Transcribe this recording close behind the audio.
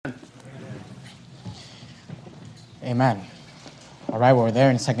Amen. All right, well, we're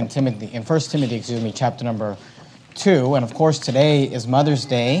there in First Timothy, chapter number 2, and of course today is Mother's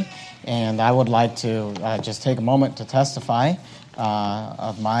Day, and I would like to just take a moment to testify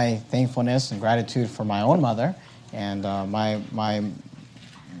of my thankfulness and gratitude for my own mother, and my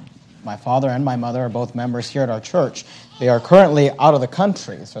father and my mother are both members here at our church. They are currently out of the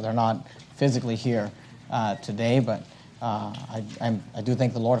country, so they're not physically here today, but I do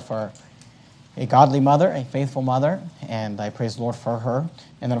thank the Lord for a godly mother, a faithful mother, and I praise the Lord for her.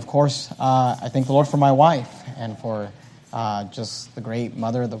 And then, of course, I thank the Lord for my wife and for just the great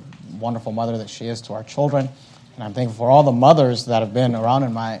mother, the wonderful mother that she is to our children. And I'm thankful for all the mothers that have been around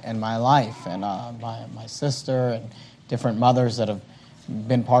in my life, and my sister and different mothers that have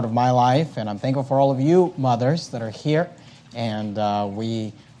been part of my life. And I'm thankful for all of you mothers that are here, and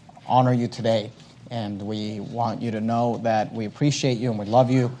we honor you today. And we want you to know that we appreciate you and we love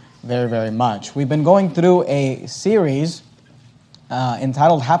you very, very much. We've been going through a series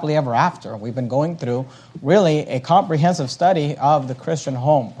entitled Happily Ever After. We've been going through really a comprehensive study of the Christian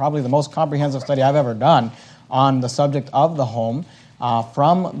home, probably the most comprehensive study I've ever done on the subject of the home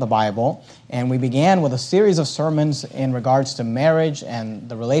from the Bible. And we began with a series of sermons in regards to marriage and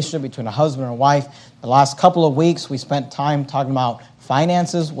the relationship between a husband and a wife. The last couple of weeks, we spent time talking about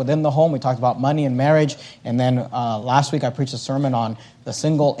finances within the home. We talked about money and marriage. And then last week I preached a sermon on the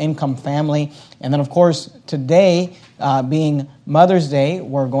single income family. And then, of course, today, being Mother's Day,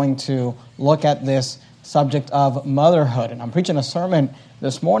 we're going to look at this subject of motherhood. And I'm preaching a sermon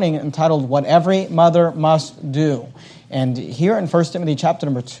this morning entitled, What Every Mother Must Do. And here in 1 Timothy chapter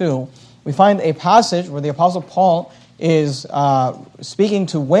number 2, we find a passage where the Apostle Paul is speaking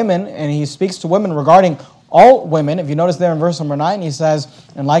to women, and he speaks to women regarding all women. If you notice there in verse number 9, he says,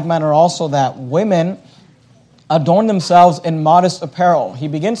 in like manner also that women adorn themselves in modest apparel. He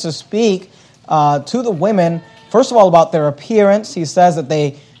begins to speak to the women, first of all, about their appearance. He says that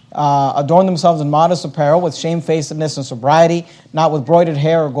they adorn themselves in modest apparel with shamefacedness and sobriety, not with broidered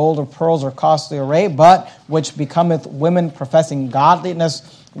hair or gold or pearls or costly array, but which becometh women professing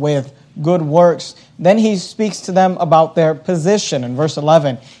godliness with good works. Then he speaks to them about their position. In verse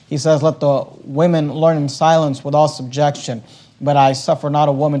 11, he says, let the women learn in silence with all subjection. But I suffer not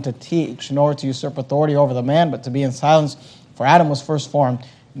a woman to teach, nor to usurp authority over the man, but to be in silence. For Adam was first formed,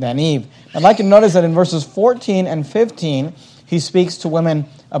 then Eve. I'd like you to notice that in verses 14 and 15, he speaks to women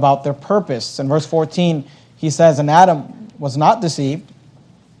about their purpose. In verse 14, he says, and Adam was not deceived,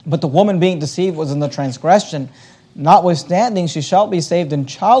 but the woman being deceived was in the transgression. Notwithstanding, she shall be saved in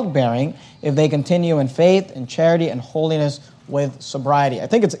childbearing if they continue in faith and charity and holiness with sobriety. I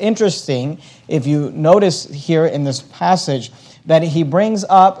think it's interesting if you notice here in this passage that he brings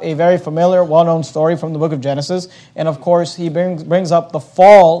up a very familiar, well-known story from the book of Genesis. And of course, he brings up the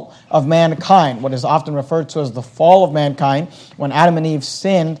fall of mankind, what is often referred to as the fall of mankind, when Adam and Eve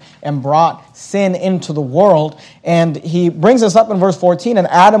sinned and brought sin into the world. And he brings this up in verse 14, and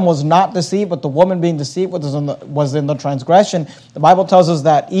Adam was not deceived, but the woman being deceived was in the transgression. The Bible tells us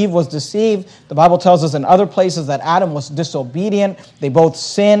that Eve was deceived. The Bible tells us in other places that Adam was disobedient. They both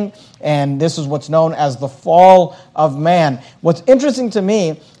sinned, and this is what's known as the fall of man. What's interesting to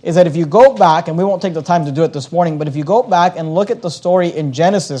me is that if you go back, and we won't take the time to do it this morning, but if you go back and look at the story in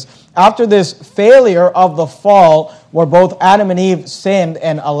Genesis, after this failure of the fall, where both Adam and Eve sinned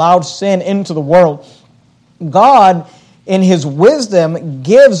and allowed sin into the world, God, in His wisdom,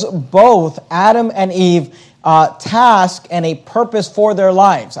 gives both Adam and Eve task and a purpose for their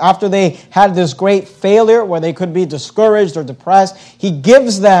lives. After they had this great failure where they could be discouraged or depressed, He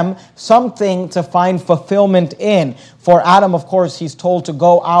gives them something to find fulfillment in. For Adam, of course, he's told to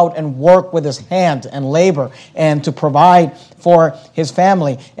go out and work with his hand and labor and to provide for his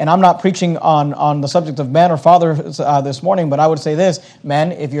family. And I'm not preaching on the subject of men or fathers this morning, but I would say this,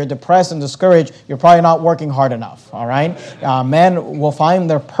 men, if you're depressed and discouraged, you're probably not working hard enough, all right? Men will find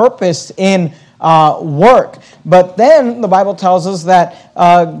their purpose in work. But then the Bible tells us that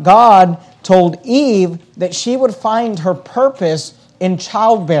God told Eve that she would find her purpose in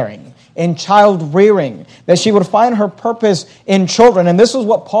childbearing, in child rearing, that she would find her purpose in children. And this is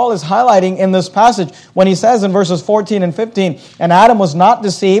what Paul is highlighting in this passage when he says in verses 14 and 15, and Adam was not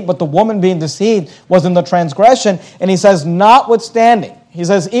deceived, but the woman being deceived was in the transgression. And he says, notwithstanding, he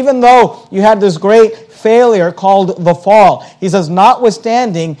says, even though you had this great failure called the fall, he says,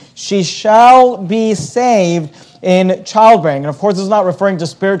 notwithstanding, she shall be saved in childbearing. And of course, this is not referring to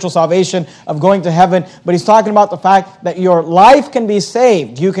spiritual salvation of going to heaven, but he's talking about the fact that your life can be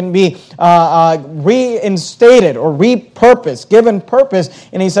saved. You can be reinstated or repurposed, given purpose.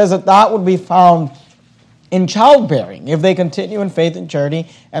 And he says that would be found in childbearing if they continue in faith and charity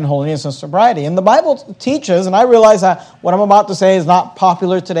and holiness and sobriety. And the Bible teaches, and I realize that what I'm about to say is not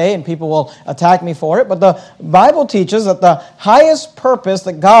popular today and people will attack me for it, but the Bible teaches that the highest purpose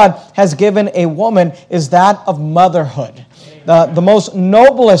that God has given a woman is that of motherhood. The most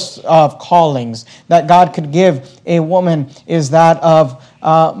noblest of callings that God could give a woman is that of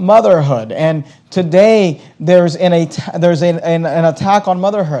motherhood. And today there's an attack on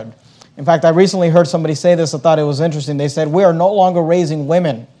motherhood. In fact, I recently heard somebody say this. I thought it was interesting. They said, we are no longer raising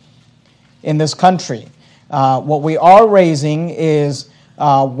women in this country. What we are raising is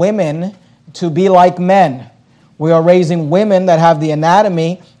women to be like men. We are raising women that have the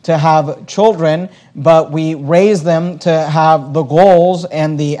anatomy to have children, but we raise them to have the goals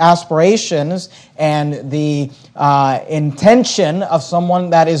and the aspirations and the intention of someone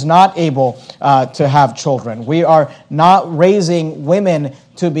that is not able to have children. We are not raising women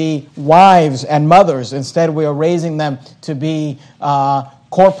to be wives and mothers. Instead, we are raising them to be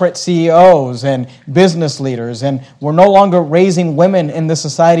corporate CEOs and business leaders, and we're no longer raising women in this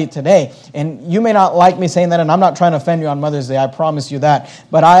society today. And you may not like me saying that, and I'm not trying to offend you on Mother's Day, I promise you that.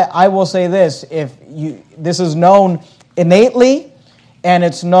 But I will say this, this is known innately, and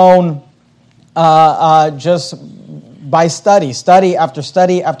it's known just by study after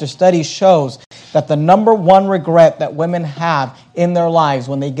study after study shows that the number one regret that women have in their lives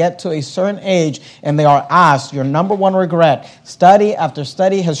when they get to a certain age and they are asked, your number one regret, study after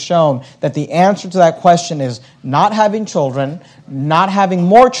study has shown that the answer to that question is not having children, not having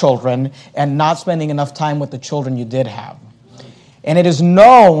more children, and not spending enough time with the children you did have. And it is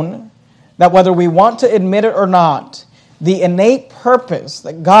known that whether we want to admit it or not, the innate purpose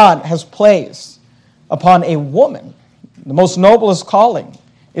that God has placed upon a woman, the most noblest calling,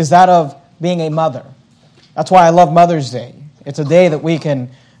 is that of being a mother. That's why I love Mother's Day. It's a day that we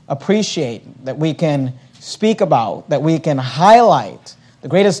can appreciate, that we can speak about, that we can highlight the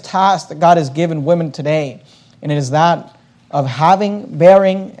greatest task that God has given women today, and it is that of having,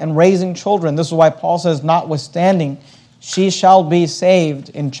 bearing, and raising children. This is why Paul says, notwithstanding, she shall be saved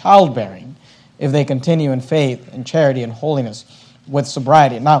in childbearing if they continue in faith and charity and holiness with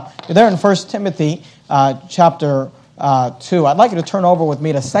sobriety. Now, you're there in 1 Timothy chapter 2. I'd like you to turn over with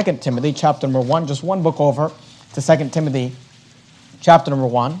me to 2 Timothy chapter number 1, just one book over to 2 Timothy chapter number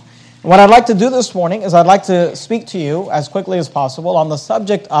 1. And what I'd like to do this morning is I'd like to speak to you as quickly as possible on the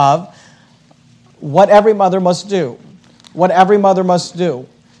subject of what every mother must do. What every mother must do.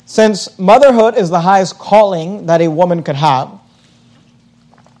 Since motherhood is the highest calling that a woman could have,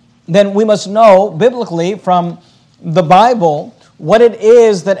 then we must know biblically from the Bible what it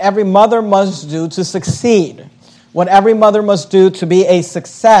is that every mother must do to succeed. What every mother must do to be a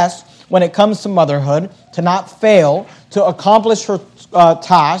success when it comes to motherhood, to not fail, to accomplish her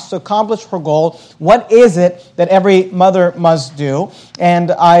task, to accomplish her goal. What is it that every mother must do?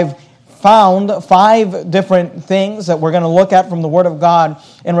 And I've found 5 different things that we're going to look at from the Word of God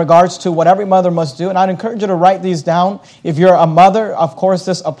in regards to what every mother must do. And I'd encourage you to write these down. If you're a mother, of course,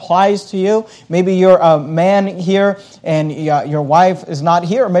 this applies to you. Maybe you're a man here and your wife is not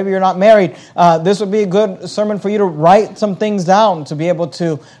here, or maybe you're not married. This would be a good sermon for you to write some things down to be able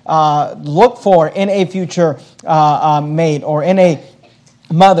to look for in a future mate or in a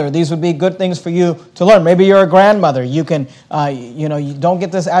mother. These would be good things for you to learn. Maybe you're a grandmother. You can, you don't get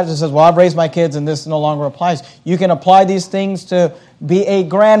this attitude that says, well, I've raised my kids and this no longer applies. You can apply these things to be a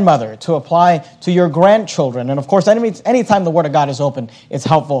grandmother, to apply to your grandchildren. And of course, anytime the Word of God is open, it's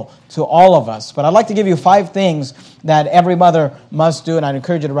helpful to all of us. But I'd like to give you 5 things that every mother must do, and I'd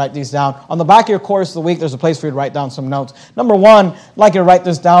encourage you to write these down. On the back of your course of the week, there's a place for you to write down some notes. Number 1, I'd like you to write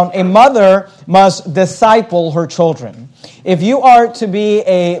this down. A mother must disciple her children. If you are to be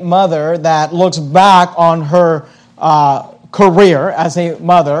a mother that looks back on her career as a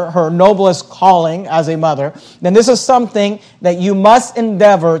mother, her noblest calling as a mother, then this is something that you must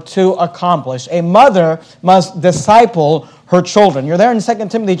endeavor to accomplish. A mother must disciple her children. You're there in 2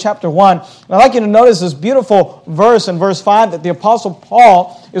 Timothy chapter 1. And I'd like you to notice this beautiful verse in verse 5 that the Apostle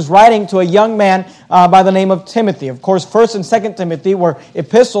Paul is writing to a young man by the name of Timothy. Of course, 1 and 2 Timothy were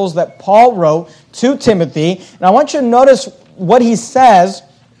epistles that Paul wrote to Timothy. And I want you to notice what he says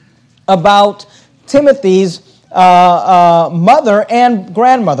about Timothy's mother and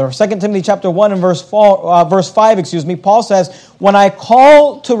grandmother. 2 Timothy chapter 1 and verse 5, Paul says, when I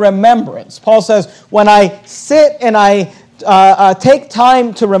call to remembrance, Paul says, when I sit and I take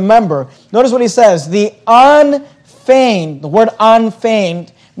time to remember, notice what he says, the word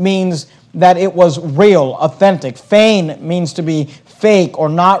unfeigned means that it was real, authentic. Feign means to be fake or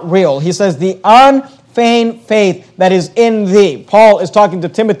not real. He says the unfeigned faith that is in thee. Paul is talking to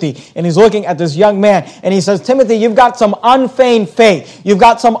Timothy, and he's looking at this young man, and he says, Timothy, you've got some unfeigned faith. You've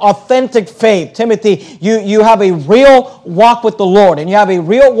got some authentic faith. Timothy, you have a real walk with the Lord, and you have a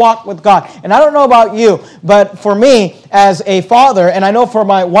real walk with God. And I don't know about you, but for me, as a father, and I know for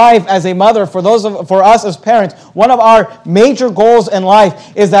my wife as a mother, for us as parents, one of our major goals in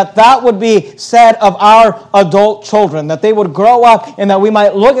life is that would be said of our adult children, that they would grow up and that we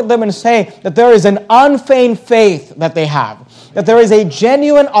might look at them and say that there is an unfeigned faith that they have, that there is a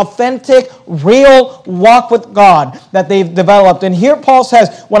genuine, authentic, real walk with God that they've developed. And here Paul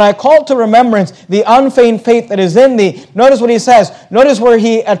says, when I call to remembrance the unfeigned faith that is in thee, notice what he says. Notice where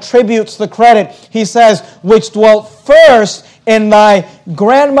he attributes the credit. He says, which dwelt first in thy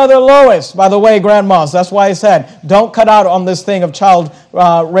grandmother Lois. By the way, grandmas, that's why I said, don't cut out on this thing of child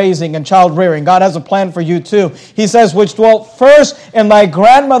raising and child rearing. God has a plan for you too. He says, which dwelt first in thy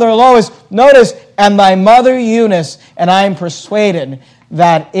grandmother Lois, notice, and thy mother Eunice, and I am persuaded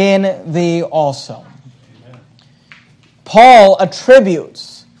that in thee also. Amen. Paul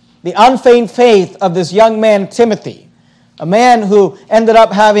attributes the unfeigned faith of this young man, Timothy, a man who ended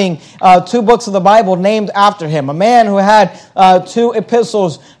up having 2 books of the Bible named after him. A man who had 2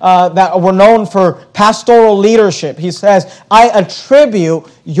 epistles that were known for pastoral leadership. He says, I attribute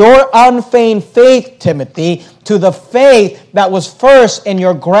your unfeigned faith, Timothy, to the faith that was first in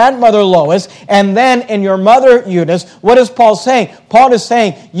your grandmother Lois and then in your mother Eunice. What is Paul saying? Paul is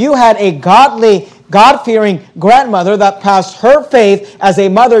saying you had a godly, God-fearing grandmother that passed her faith as a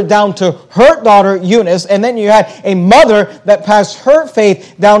mother down to her daughter Eunice, and then you had a mother that passed her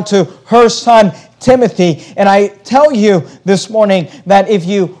faith down to her son Timothy. And I tell you this morning that if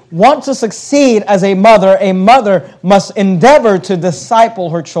you want to succeed as a mother must endeavor to disciple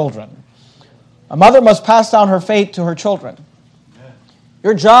her children. A mother must pass down her faith to her children. Amen.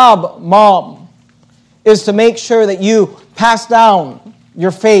 Your job, mom, is to make sure that you pass down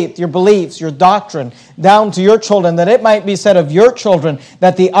your faith, your beliefs, your doctrine down to your children, that it might be said of your children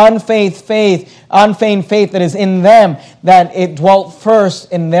that the unfeigned faith that is in them, that it dwelt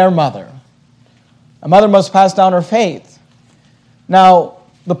first in their mother. A mother must pass down her faith. Now,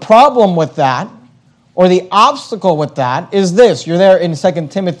 the problem with that, or the obstacle with that, is this. You're there in 2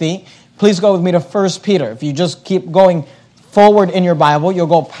 Timothy. Please go with me to 1 Peter. If you just keep going forward in your Bible, you'll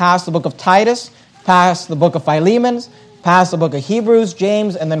go past the book of Titus, past the book of Philemon, past the book of Hebrews,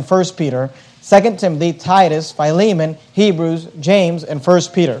 James, and then 1 Peter. 2 Timothy, Titus, Philemon, Hebrews, James, and 1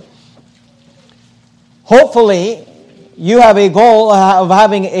 Peter. Hopefully, you have a goal of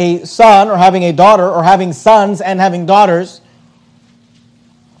having a son or having a daughter or having sons and having daughters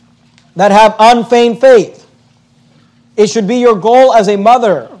that have unfeigned faith. It should be your goal as a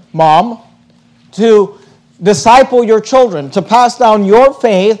mother, mom, to disciple your children, to pass down your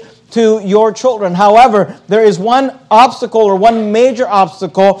faith to your children. However, there is one obstacle or one major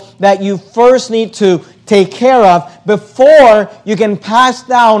obstacle that you first need to take care of before you can pass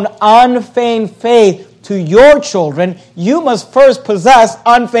down unfeigned faith to your children. You must first possess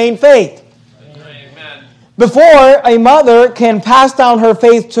unfeigned faith. Amen. Before a mother can pass down her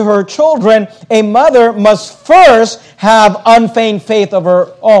faith to her children, a mother must first have unfeigned faith of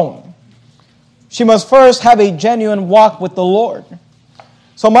her own. She must first have a genuine walk with the Lord.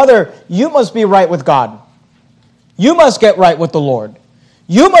 So mother, you must be right with God. You must get right with the Lord.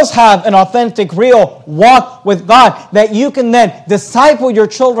 You must have an authentic, real walk with God that you can then disciple your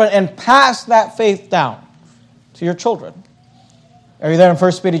children and pass that faith down to your children. Are you there in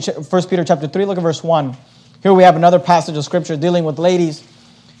 1 Peter chapter 3? Look at verse 1. Here we have another passage of Scripture dealing with ladies.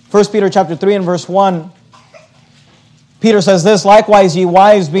 1 Peter chapter 3 and verse 1. Peter says this, likewise, ye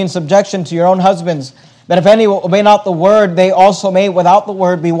wives, be in subjection to your own husbands, that if any obey not the word, they also may without the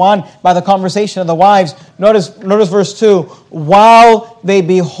word be won by the conversation of the wives. Notice verse 2. While they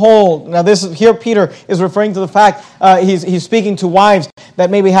behold. Now here Peter is referring to the fact, he's speaking to wives that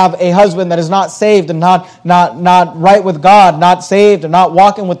maybe have a husband that is not saved and not right with God, not saved and not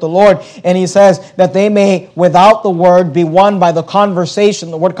walking with the Lord. And he says that they may without the word be won by the conversation.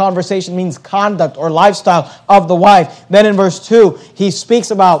 The word conversation means conduct or lifestyle of the wife. Then in verse 2, he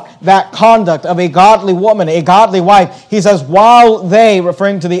speaks about that conduct of a godly woman, a godly wife. He says, while they,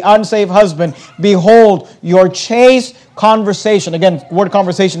 referring to the unsaved husband, behold your chaste conversation. Again, the word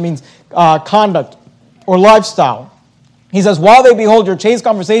conversation means conduct or lifestyle. He says, while they behold your chaste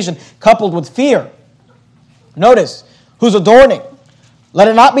conversation coupled with fear. Notice, who's adorning? Let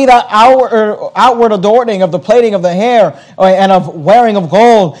it not be that outward adorning of the plaiting of the hair and of wearing of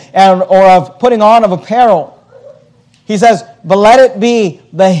gold or of putting on of apparel. He says, but let it be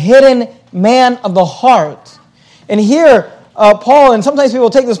the hidden man of the heart. And here, Paul, and sometimes people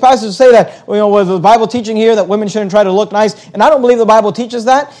take this passage to say that, was the Bible teaching here that women shouldn't try to look nice? And I don't believe the Bible teaches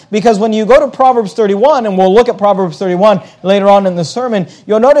that, because when you go to Proverbs 31, and we'll look at Proverbs 31 later on in the sermon,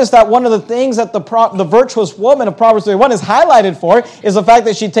 you'll notice that one of the things that the virtuous woman of Proverbs 31 is highlighted for is the fact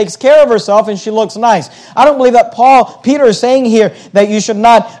that she takes care of herself and she looks nice. I don't believe that Peter is saying here that you should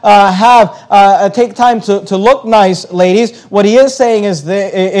not take time to look nice, ladies. What he is saying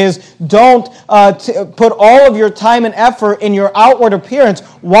is don't put all of your time and effort in your outward appearance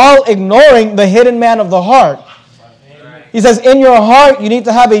while ignoring the hidden man of the heart. He says, in your heart, you need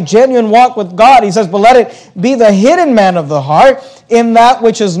to have a genuine walk with God. He says, but let it be the hidden man of the heart, in that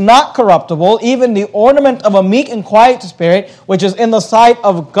which is not corruptible, even the ornament of a meek and quiet spirit, which is in the sight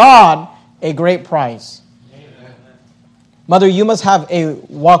of God a great price. Amen. Mother, you must have a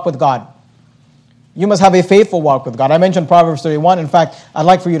walk with God. You must have a faithful walk with God. I mentioned Proverbs 31. In fact, I'd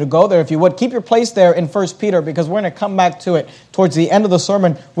like for you to go there if you would. Keep your place there in 1 Peter, because we're going to come back to it. Towards the end of the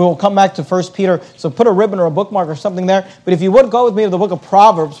sermon, we will come back to 1 Peter. So put a ribbon or a bookmark or something there. But if you would go with me to the book of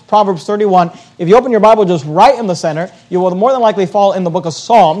Proverbs, Proverbs 31. If you open your Bible just right in the center, you will more than likely fall in the book of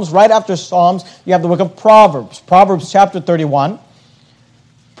Psalms. Right after Psalms, you have the book of Proverbs. Proverbs chapter 31.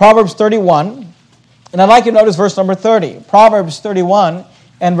 Proverbs 31. And I'd like you to notice verse number 30. Proverbs 31.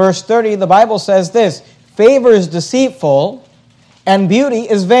 And verse 30, the Bible says this: favor is deceitful, and beauty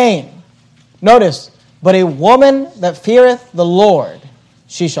is vain. Notice, but a woman that feareth the Lord,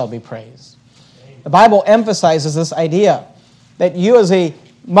 she shall be praised. The Bible emphasizes this idea that you as a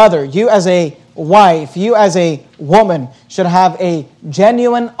mother, you as a wife, you as a woman should have a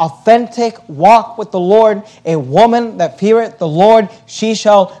genuine, authentic walk with the Lord. A woman that feareth the Lord, she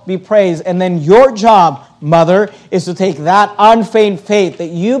shall be praised. And then your job, mother, is to take that unfeigned faith that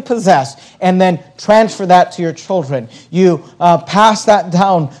you possess and then transfer that to your children. You pass that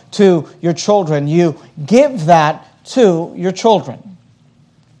down to your children. You give that to your children.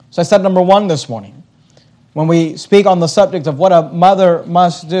 So I said number one this morning. When we speak on the subject of what a mother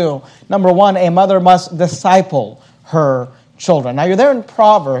must do, number one, a mother must disciple her children. Now, you're there in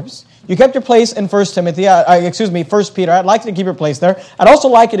Proverbs. You kept your place in 1 Peter. I'd like you to keep your place there. I'd also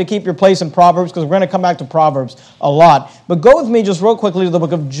like you to keep your place in Proverbs, because we're going to come back to Proverbs a lot. But go with me just real quickly to the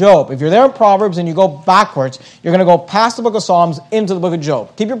book of Job. If you're there in Proverbs and you go backwards, you're going to go past the book of Psalms into the book of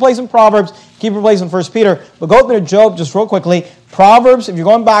Job. Keep your place in Proverbs. Keep your place in 1 Peter. But go with me to Job just real quickly. Proverbs, if you're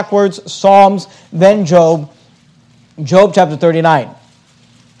going backwards, Psalms, then Job. Job chapter 39.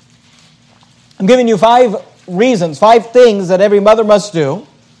 I'm giving you 5 reasons, 5 things that every mother must do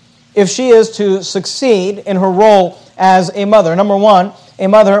if she is to succeed in her role as a mother. Number 1, a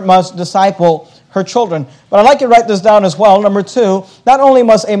mother must disciple her children. But I'd like you to write this down as well. Number 2, not only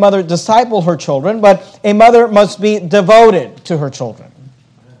must a mother disciple her children, but a mother must be devoted to her children.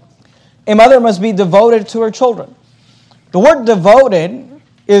 A mother must be devoted to her children. The word devoted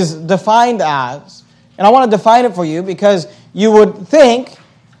is defined as, and I want to define it for you because you would think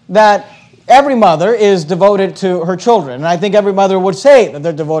that every mother is devoted to her children. And I think every mother would say that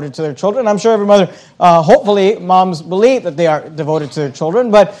they're devoted to their children. I'm sure every mother, hopefully, moms believe that they are devoted to their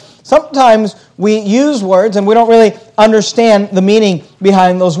children. But sometimes we use words and we don't really understand the meaning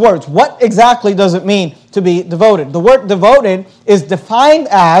behind those words. What exactly does it mean to be devoted? The word devoted is defined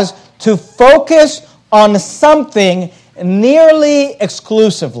as to focus on something nearly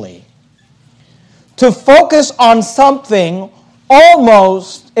exclusively. To focus on something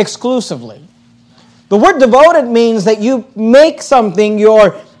almost exclusively. The word devoted means that you make something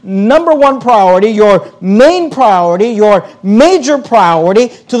your number one priority, your main priority, your major priority,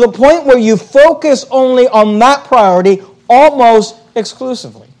 to the point where you focus only on that priority almost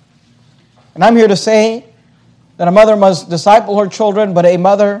exclusively. And I'm here to say that a mother must disciple her children, but a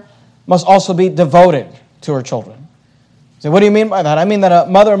mother must also be devoted to her children. So what do you mean by that? I mean that a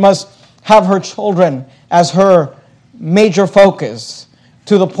mother must have her children as her major focus,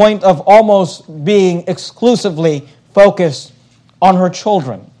 to the point of almost being exclusively focused on her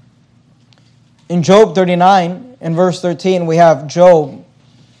children. In Job 39, in verse 13, we have Job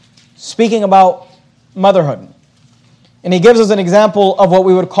speaking about motherhood. And he gives us an example of what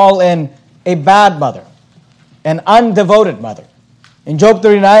we would call a bad mother, an undevoted mother. In Job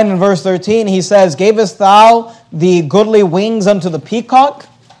 39, in verse 13, he says, "Gavest thou the goodly wings unto the peacock,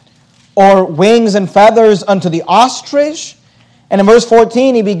 or wings and feathers unto the ostrich?" And in verse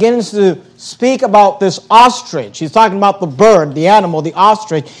 14, he begins to speak about this ostrich. He's talking about the bird, the animal, the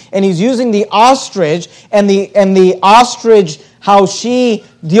ostrich. And he's using the ostrich and the ostrich, how she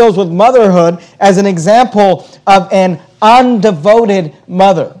deals with motherhood, as an example of an undevoted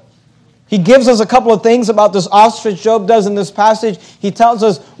mother. He gives us a couple of things about this ostrich. Job does in this passage. He tells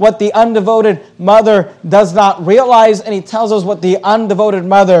us what the undevoted mother does not realize, and he tells us what the undevoted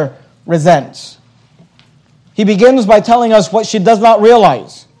mother resents. He begins by telling us what she does not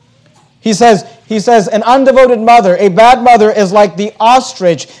realize. He says, an undevoted mother, a bad mother, is like the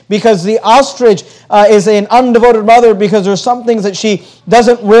ostrich, because the ostrich is an undevoted mother because there's some things that she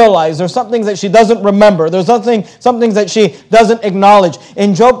doesn't realize. There's some things that she doesn't remember. There's some things that she doesn't acknowledge.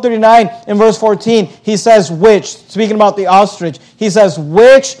 In Job 39, in verse 14, he says, which, speaking about the ostrich, he says,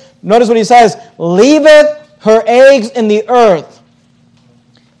 which, notice what he says, leaveth her eggs in the earth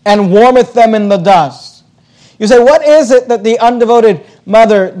and warmeth them in the dust. You say, what is it that the undevoted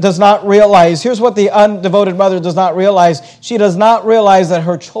mother does not realize? Here's what the undevoted mother does not realize. She does not realize that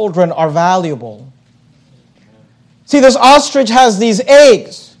her children are valuable. See, this ostrich has these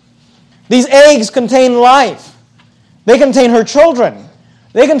eggs. These eggs contain life. They contain her children.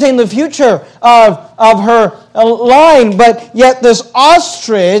 They contain the future of her line. But yet this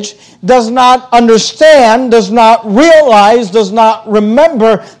ostrich does not understand, does not realize, does not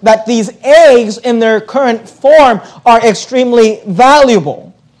remember that these eggs in their current form are extremely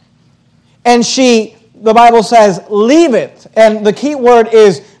valuable. And she, the Bible says, leaveth. And the key word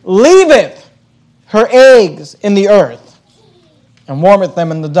is leaveth her eggs in the earth and warmeth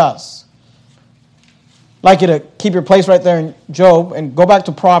them in the dust. I'd like you to keep your place right there in Job and go back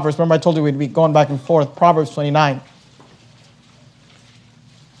to Proverbs. Remember I told you we'd be going back and forth. Proverbs 29.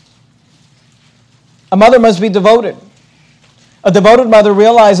 A mother must be devoted. A devoted mother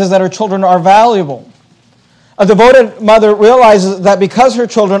realizes that her children are valuable. A devoted mother realizes that because her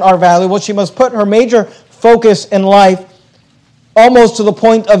children are valuable, she must put her major focus in life almost to the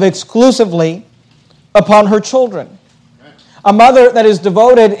point of exclusively upon her children. A mother that is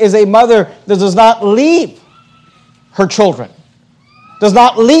devoted is a mother that does not leave her children, does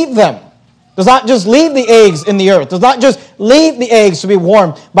not leave them, does not just leave the eggs in the earth, does not just leave the eggs to be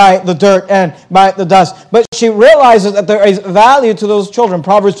warmed by the dirt and by the dust, but she realizes that there is value to those children.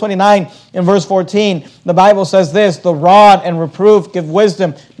 Proverbs 29 in verse 14, the Bible says this, the rod and reproof give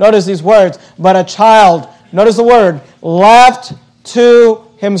wisdom. Notice these words, but a child, notice the word, left to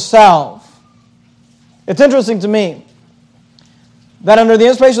himself. It's interesting to me that under the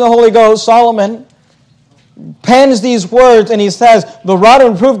inspiration of the Holy Ghost, Solomon pens these words and he says, the rod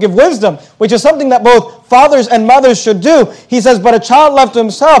and reproof give wisdom, which is something that both fathers and mothers should do. He says, but a child left to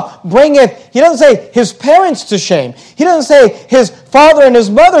himself bringeth, he doesn't say his parents to shame. He doesn't say his father and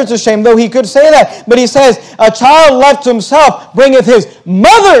his mother to shame, though he could say that. But he says, a child left to himself bringeth his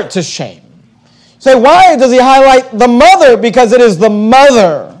mother to shame. Say, why does he highlight the mother? Because it is the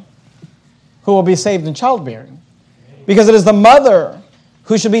mother who will be saved in childbearing. Because it is the mother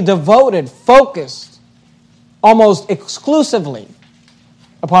who should be devoted, focused, almost exclusively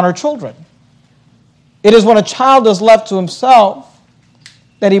upon her children. It is when a child is left to himself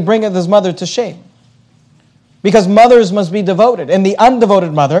that he bringeth his mother to shame. Because mothers must be devoted. And the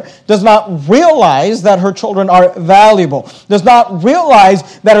undevoted mother does not realize that her children are valuable. Does not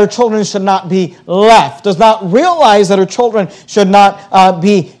realize that her children should not be left. Does not realize that her children should not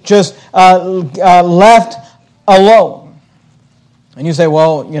be just left alone. And you say,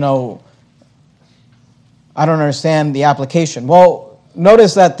 well, I don't understand the application. Well,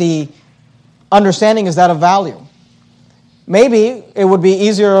 notice that the understanding is that of value. Maybe it would be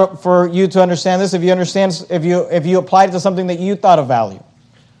easier for you to understand this if you applied it to something that you thought of value.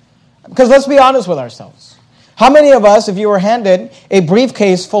 Because let's be honest with ourselves. How many of us, if you were handed a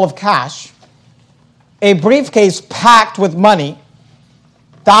briefcase full of cash, a briefcase packed with money,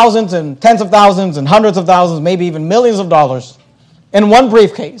 thousands and tens of thousands and hundreds of thousands, maybe even millions of dollars, in one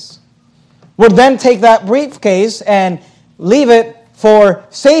briefcase, would then take that briefcase and leave it for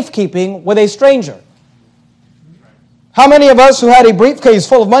safekeeping with a stranger? How many of us who had a briefcase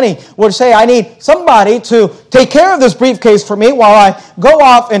full of money would say, I need somebody to take care of this briefcase for me while I go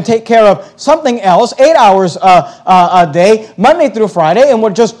off and take care of something else, 8 hours a day, Monday through Friday, and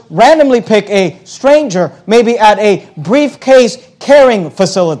would just randomly pick a stranger, maybe at a briefcase carrying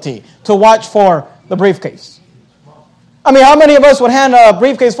facility, to watch for the briefcase? I mean, how many of us would hand a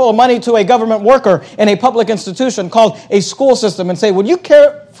briefcase full of money to a government worker in a public institution called a school system and say, would you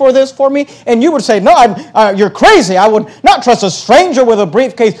care for this for me? And you would say, no, you're crazy. I would not trust a stranger with a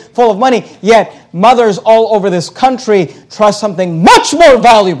briefcase full of money. Yet mothers all over this country trust something much more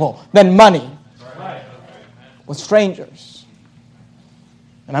valuable than money with strangers.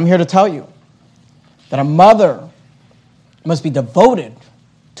 And I'm here to tell you that a mother must be devoted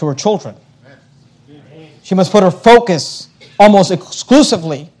to her children. She must put her focus almost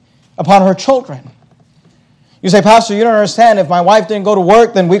exclusively upon her children. You say, Pastor, you don't understand. If my wife didn't go to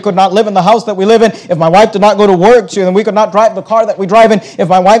work, then we could not live in the house that we live in. If my wife did not go to work, then we could not drive the car that we drive in. If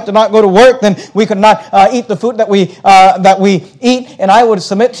my wife did not go to work, then we could not eat the food that we eat. And I would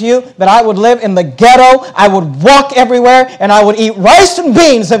submit to you that I would live in the ghetto. I would walk everywhere, and I would eat rice and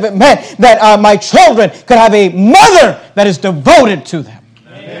beans if it meant that my children could have a mother that is devoted to them.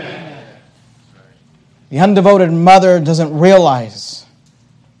 Amen. The undevoted mother doesn't realize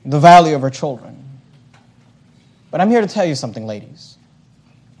the value of her children. But I'm here to tell you something, ladies.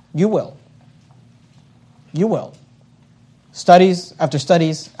 You will. You will. Studies after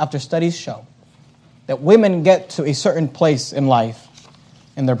studies after studies show that women get to a certain place in life,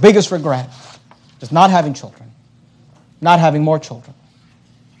 and their biggest regret is not having children, not having more children,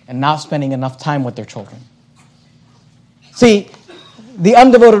 and not spending enough time with their children. See, the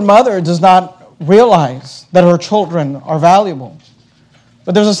undevoted mother does not realize that her children are valuable.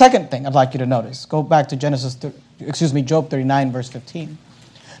 But there's a second thing I'd like you to notice. Go back to Job 39, verse 15.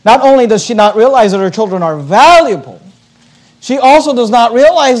 Not only does she not realize that her children are valuable, she also does not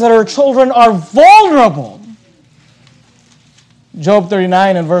realize that her children are vulnerable. Job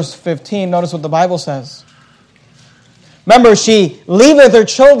 39 and verse 15, notice what the Bible says. Remember, she leaveth her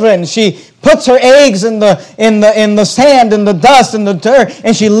children. She puts her eggs in the sand, in the dust, in the dirt,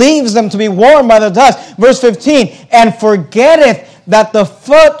 and she leaves them to be warmed by the dust. Verse 15, and forgetteth that the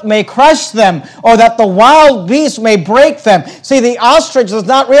foot may crush them, or that the wild beast may break them. See, the ostrich does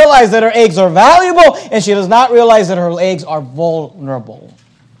not realize that her eggs are valuable, and she does not realize that her eggs are vulnerable.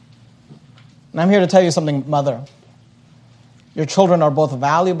 And I'm here to tell you something, mother. Your children are both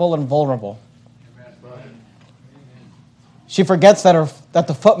valuable and vulnerable. She forgets that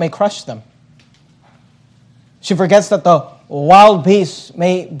the foot may crush them. She forgets that the wild beasts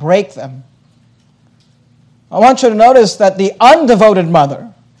may break them. I want you to notice that the undevoted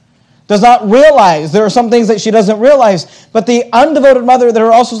mother does not realize, there are some things that she doesn't realize, but the undevoted mother, there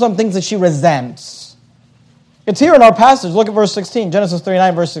are also some things that she resents. It's here in our passage. Look at verse 16, Genesis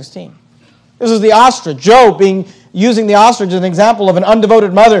 39, verse 16. This is the ostrich. Job using the ostrich as an example of an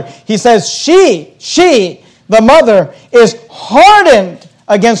undevoted mother. He says, she, the mother, is hardened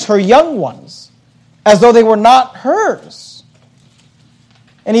against her young ones, as though they were not hers.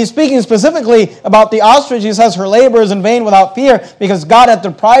 And he's speaking specifically about the ostrich. He says her labor is in vain without fear, because God hath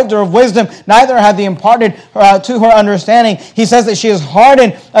deprived her of wisdom, neither hath he imparted to her understanding. He says that she is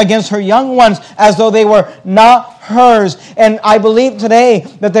hardened against her young ones, as though they were not hers. And I believe today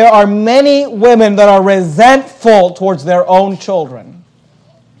that there are many women that are resentful towards their own children.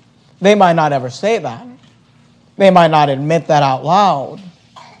 They might not ever say that. They might not admit that out loud.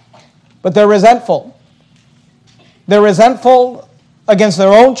 But they're resentful. They're resentful against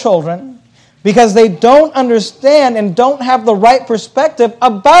their own children because they don't understand and don't have the right perspective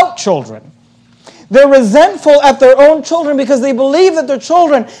about children. They're resentful at their own children because they believe that their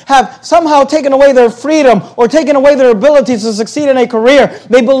children have somehow taken away their freedom or taken away their ability to succeed in a career.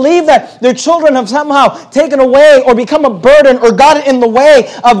 They believe that their children have somehow taken away or become a burden or gotten in the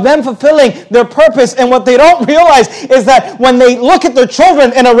way of them fulfilling their purpose. And what they don't realize is that when they look at their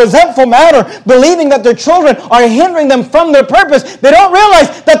children in a resentful manner, believing that their children are hindering them from their purpose, they don't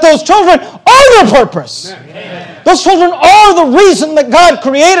realize that those children are their purpose. Amen. Those children are the reason that God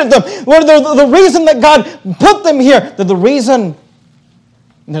created them. They're the reason that God put them here. They're the reason,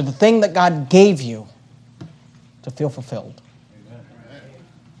 they're the thing that God gave you to feel fulfilled. Amen.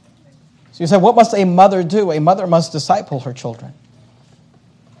 So you say, what must a mother do? A mother must disciple her children.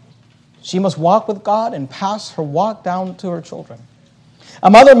 She must walk with God and pass her walk down to her children. A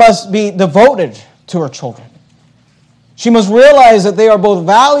mother must be devoted to her children. She must realize that they are both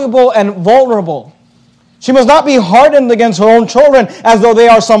valuable and vulnerable. She must not be hardened against her own children as though they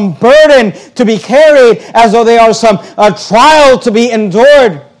are some burden to be carried, as though they are some trial to be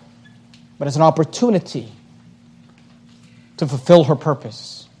endured. But it's an opportunity to fulfill her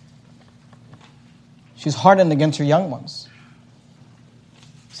purpose. She's hardened against her young ones.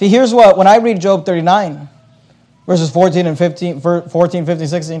 See, here's what, when I read Job 39, verses 14, 15,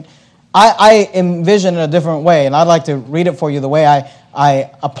 16, I envision it a different way, and I'd like to read it for you the way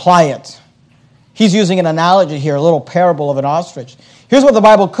I apply it. He's using an analogy here, a little parable of an ostrich. Here's what the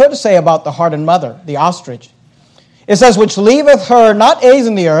Bible could say about the hardened mother, the ostrich. It says, which leaveth her not eggs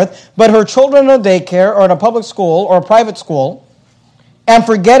in the earth, but her children in a daycare or in a public school or a private school, and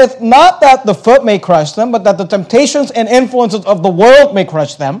forgetteth not that the foot may crush them, but that the temptations and influences of the world may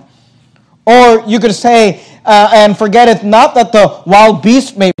crush them. Or you could say, and forgetteth not that the wild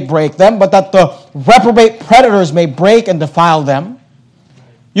beasts may break them, but that the reprobate predators may break and defile them.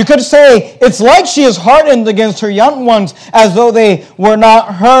 You could say, it's like she is hardened against her young ones as though they were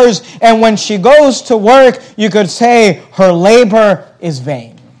not hers. And when she goes to work, you could say, her labor is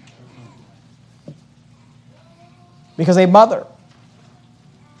vain. Because a mother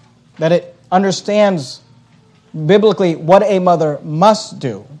that it understands biblically what a mother must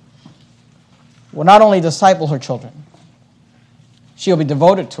do will not only disciple her children, she'll be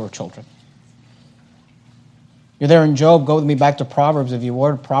devoted to her children. You're there in Job. Go with me back to Proverbs, if you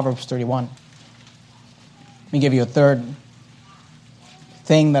would. Proverbs 31. Let me give you a third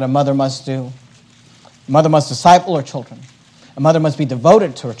thing that a mother must do. A mother must disciple her children. A mother must be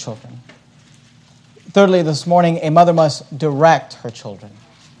devoted to her children. Thirdly, this morning, a mother must direct her children.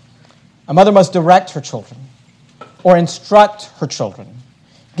 A mother must direct her children or instruct her children.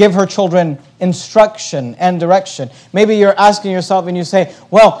 Give her children instruction and direction. Maybe you're asking yourself and you say,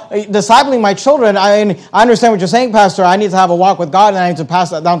 well, discipling my children, I understand what you're saying, Pastor. I need to have a walk with God and I need to pass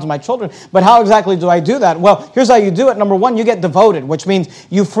that down to my children. But how exactly do I do that? Well, here's how you do it. Number one, you get devoted, which means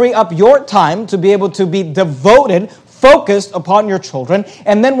you free up your time to be able to be devoted, focused upon your children.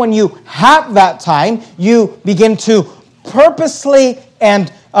 And then when you have that time, you begin to purposely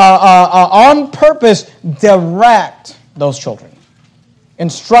and on purpose direct those children.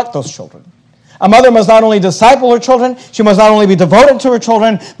 Instruct those children. A mother must not only disciple her children, she must not only be devoted to her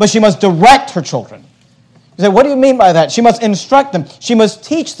children, but she must direct her children. You say, what do you mean by that? She must instruct them. She must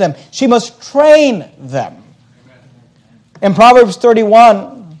teach them. She must train them. In Proverbs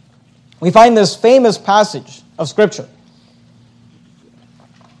 31, we find this famous passage of Scripture.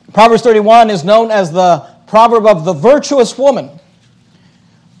 Proverbs 31 is known as the proverb of the virtuous woman.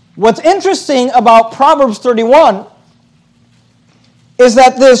 What's interesting about Proverbs 31 is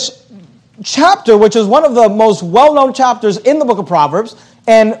that this chapter, which is one of the most well-known chapters in the book of Proverbs,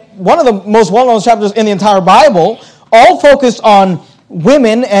 and one of the most well-known chapters in the entire Bible, all focused on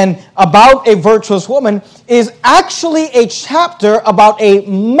women and about a virtuous woman, is actually a chapter about a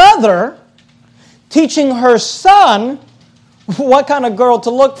mother teaching her son what kind of girl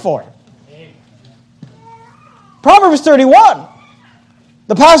to look for. Proverbs 31,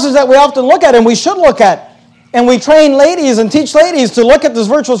 the passage that we often look at and we should look at, and we train ladies and teach ladies to look at this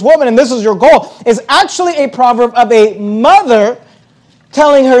virtuous woman, and this is your goal, is actually a proverb of a mother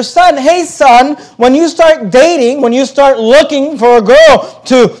telling her son, hey son, when you start dating, when you start looking for a girl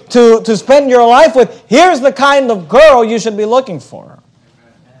to spend your life with, here's the kind of girl you should be looking for.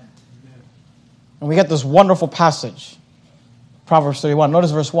 And we get this wonderful passage, Proverbs 31.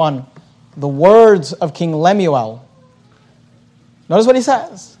 Notice verse 1, the words of King Lemuel. Notice what he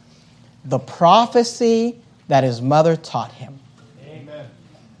says. The prophecy that his mother taught him. Amen.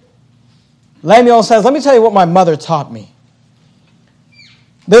 Lemuel says, let me tell you what my mother taught me.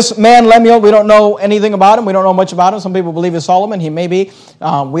 This man, Lemuel, we don't know anything about him. We don't know much about him. Some people believe it's Solomon. He may be.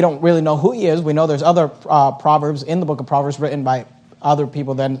 We don't really know who he is. We know there's other proverbs in the book of Proverbs written by other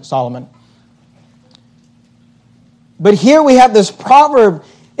people than Solomon. But here we have this proverb,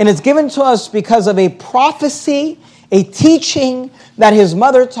 and it's given to us because of a prophecy, a teaching that his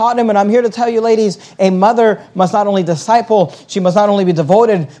mother taught him. And I'm here to tell you, ladies, a mother must not only disciple, she must not only be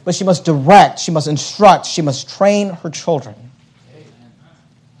devoted, but she must direct, she must instruct, she must train her children. Amen.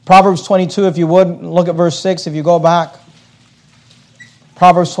 Proverbs 22, if you would, look at verse 6, if you go back.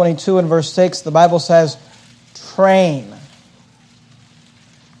 Proverbs 22 and verse 6, the Bible says, train.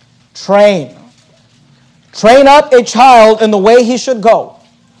 Train. Train up a child in the way he should go.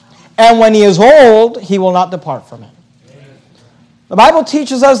 And when he is old, he will not depart from it. The Bible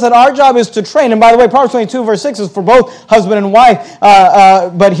teaches us that our job is to train. And by the way, Proverbs 22 verse 6 is for both husband and wife.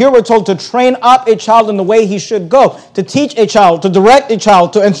 But here we're told to train up a child in the way he should go. To teach a child, to direct a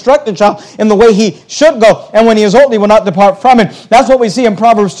child, to instruct a child in the way he should go. And when he is old, he will not depart from it. That's what we see in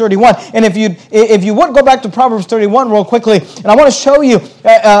Proverbs 31. And if you would go back to Proverbs 31 real quickly, and I want to show you,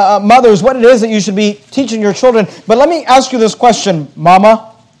 mothers, what it is that you should be teaching your children. But let me ask you this question,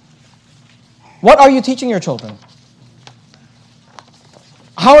 Mama. What are you teaching your children?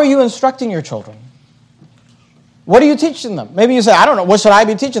 How are you instructing your children? What are you teaching them? Maybe you say, I don't know, what should I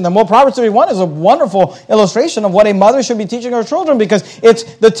be teaching them? Well, Proverbs 31 is a wonderful illustration of what a mother should be teaching her children, because it's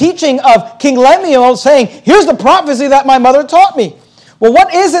the teaching of King Lemuel saying, here's the prophecy that my mother taught me. Well,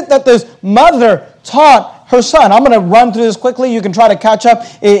 what is it that this mother taught her son? I'm going to run through this quickly. You can try to catch up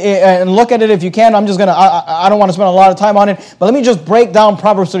and look at it if you can. I don't want to spend a lot of time on it, but let me just break down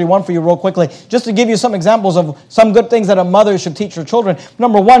Proverbs 31 for you real quickly, just to give you some examples of some good things that a mother should teach her children.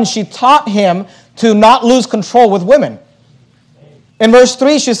 Number one, she taught him to not lose control with women. In verse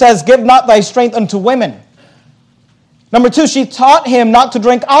 3, she says, give not thy strength unto women. Number two, she taught him not to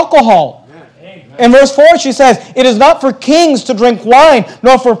drink alcohol. In verse 4, she says, it is not for kings to drink wine,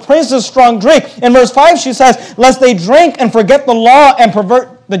 nor for princes strong drink. In verse 5, she says, lest they drink and forget the law and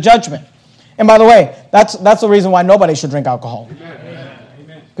pervert the judgment. And by the way, that's the reason why nobody should drink alcohol.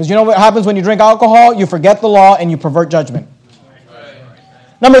 Because you know what happens when you drink alcohol? You forget the law and you pervert judgment.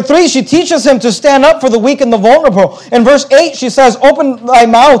 Number 3, she teaches him to stand up for the weak and the vulnerable. In verse 8, she says, open thy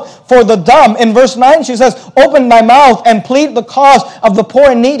mouth for the dumb. In verse 9, she says, open thy mouth and plead the cause of the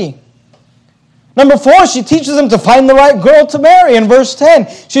poor and needy. Number 4, she teaches him to find the right girl to marry. In verse 10,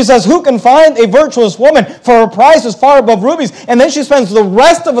 she says, who can find a virtuous woman, for her price is far above rubies. And then she spends the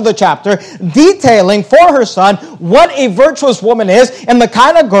rest of the chapter detailing for her son what a virtuous woman is and the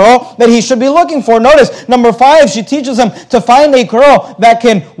kind of girl that he should be looking for. Notice, number 5, she teaches him to find a girl that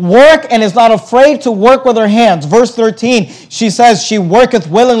can work and is not afraid to work with her hands. Verse 13, she says, she worketh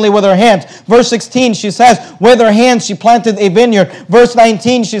willingly with her hands. Verse 16, she says, with her hands she planted a vineyard. Verse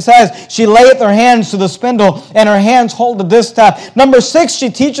 19, she says, she layeth her hands to the spindle, and her hands hold the distaff. Number 6,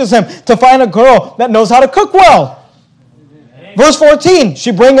 she teaches him to find a girl that knows how to cook well. Verse 14,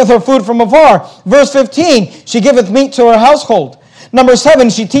 she bringeth her food from afar. Verse 15, she giveth meat to her household. Number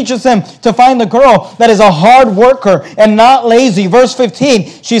 7, she teaches him to find a girl that is a hard worker and not lazy. Verse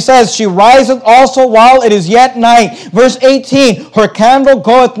 15, she says, she riseth also while it is yet night. Verse 18, her candle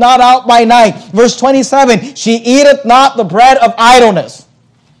goeth not out by night. Verse 27, she eateth not the bread of idleness.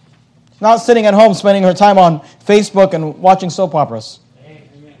 Not sitting at home spending her time on Facebook and watching soap operas.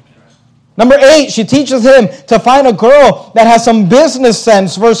 Number 8, she teaches him to find a girl that has some business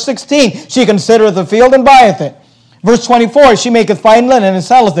sense. Verse 16, she considereth the field and buyeth it. Verse 24, she maketh fine linen and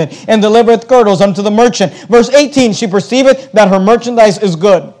selleth it, and delivereth girdles unto the merchant. Verse 18, she perceiveth that her merchandise is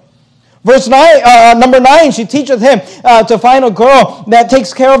good. Verse 9, number 9, she teacheth him to find a girl that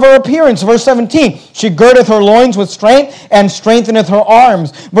takes care of her appearance. Verse 17, she girdeth her loins with strength and strengtheneth her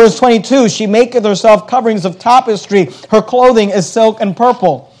arms. Verse 22, she maketh herself coverings of tapestry. Her clothing is silk and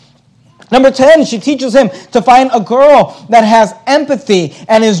purple. Number 10, she teaches him to find a girl that has empathy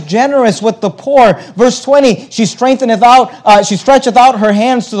and is generous with the poor. Verse 20, she stretcheth out her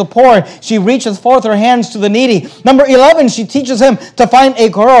hands to the poor. She reacheth forth her hands to the needy. Number 11, she teaches him to find a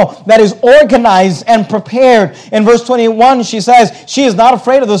girl that is organized and prepared. In verse 21, she says, she is not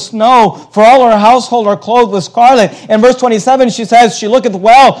afraid of the snow, for all her household are clothed with scarlet. In verse 27, she says, she looketh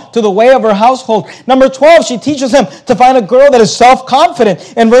well to the way of her household. Number 12, she teaches him to find a girl that is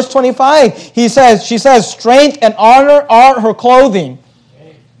self-confident. In verse 25, she says, strength and honor are her clothing.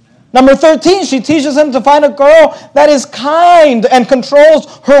 Number 13, she teaches him to find a girl that is kind and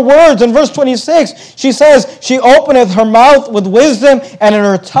controls her words. In verse 26, she says, she openeth her mouth with wisdom, and in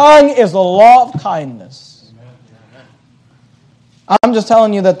her tongue is the law of kindness. I'm just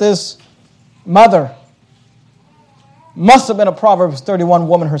telling you that this mother must have been a Proverbs 31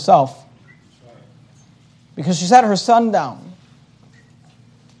 woman herself, because she sat her son down.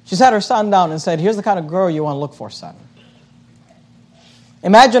 She sat her son down and said, here's the kind of girl you want to look for, son.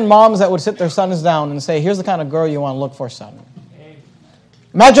 Imagine moms that would sit their sons down and say, here's the kind of girl you want to look for, son.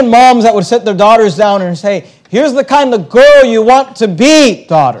 Imagine moms that would sit their daughters down and say, here's the kind of girl you want to be,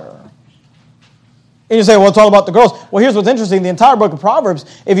 daughter. And you say, well, it's all about the girls. Well, here's what's interesting. The entire book of Proverbs,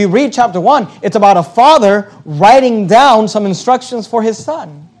 if you read chapter 1, it's about a father writing down some instructions for his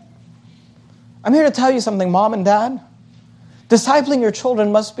son. I'm here to tell you something, mom and dad. Discipling your children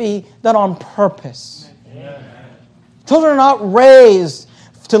must be done on purpose. Amen. Children are not raised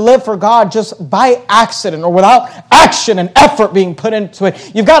to live for God just by accident or without action and effort being put into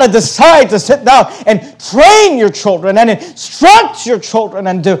it. You've got to decide to sit down and train your children and instruct your children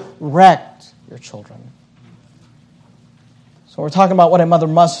and direct your children. So we're talking about what a mother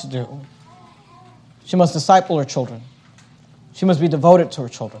must do. She must disciple her children. She must be devoted to her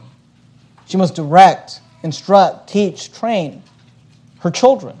children. She must direct, instruct, teach, train her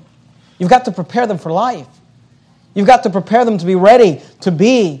children. You've got to prepare them for life. You've got to prepare them to be ready to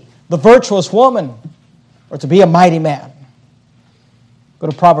be the virtuous woman or to be a mighty man. Go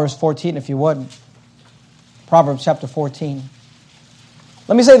to Proverbs 14 if you would. Proverbs chapter 14.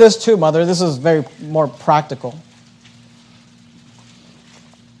 Let me say this too, mother. This is very more practical.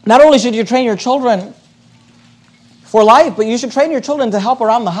 Not only should you train your children for life, but you should train your children to help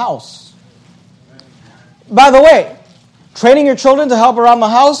around the house. By the way, training your children to help around the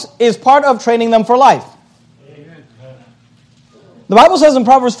house is part of training them for life. Amen. The Bible says in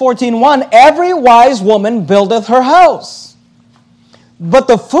Proverbs 14:1, every wise woman buildeth her house, but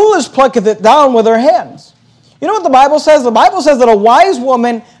the foolish plucketh it down with her hands. You know what the Bible says? The Bible says that a wise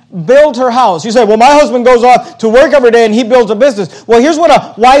woman builds her house. You say, well, my husband goes off to work every day and he builds a business. Well, here's what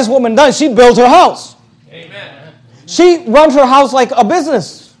a wise woman does. She builds her house. Amen. She runs her house like a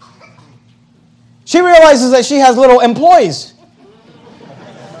business. She realizes that she has little employees.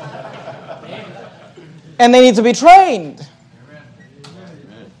 And they need to be trained.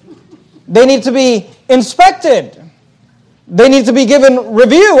 They need to be inspected. They need to be given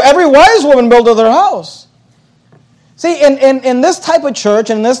review. Every wise woman buildeth her house. See, in this type of church,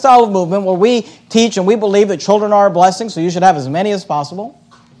 in this style of movement, where we teach and we believe that children are a blessing, so you should have as many as possible.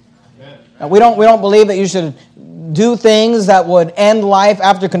 We don't believe that you should do things that would end life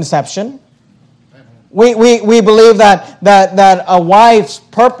after conception. We believe that a wife's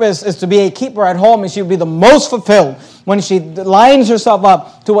purpose is to be a keeper at home, and she will be the most fulfilled when she lines herself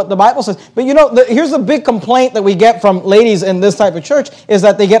up to what the Bible says. But here's the big complaint that we get from ladies in this type of church, is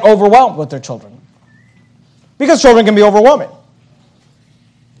that they get overwhelmed with their children. Because children can be overwhelming.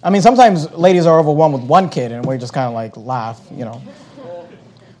 I mean, sometimes ladies are overwhelmed with one kid, and we just kind of like laugh,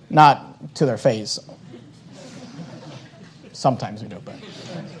 not to their face. Sometimes we do, but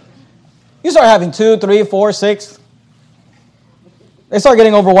you start having 2, 3, 4, 6. They start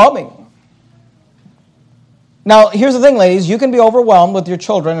getting overwhelming. Now, here's the thing, ladies. You can be overwhelmed with your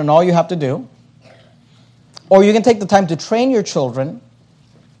children and all you have to do. Or you can take the time to train your children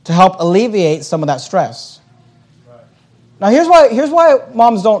to help alleviate some of that stress. Now, here's why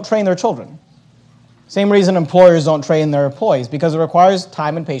moms don't train their children. Same reason employers don't train their employees, because it requires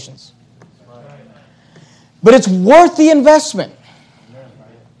time and patience. But it's worth the investment.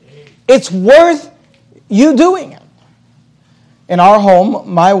 It's worth you doing it. In our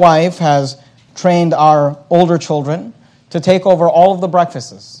home, my wife has trained our older children to take over all of the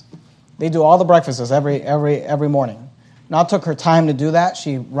breakfasts. They do all the breakfasts every morning. Now, it took her time to do that.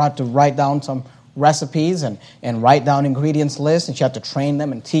 She had to write down some recipes and write down ingredients lists, and she had to train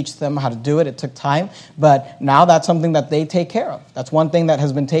them and teach them how to do it. It took time, but now that's something that they take care of. That's one thing that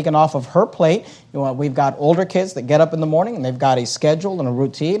has been taken off of her plate. We've got older kids that get up in the morning and they've got a schedule and a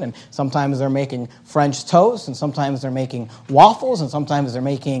routine, and sometimes they're making French toast, and sometimes they're making waffles, and sometimes they're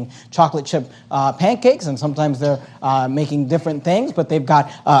making chocolate chip pancakes, and sometimes they're making different things, but they've got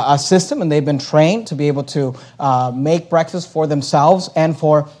a system and they've been trained to be able to make breakfast for themselves and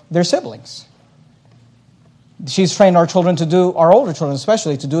for their siblings. She's trained our children to do, our older children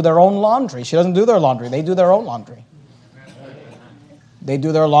especially, to do their own laundry. She doesn't do their laundry. They do their own laundry. They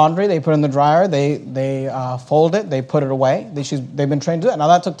do their laundry. They put it in the dryer. They fold it. They put it away. They've been trained to do that. Now,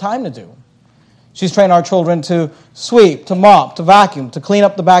 that took time to do. She's trained our children to sweep, to mop, to vacuum, to clean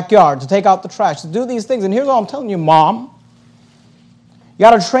up the backyard, to take out the trash, to do these things. And here's what I'm telling you, Mom. You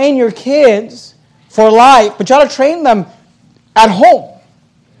got to train your kids for life, but you got to train them at home.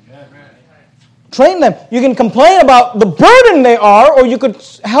 Train them. You can complain about the burden they are, or you could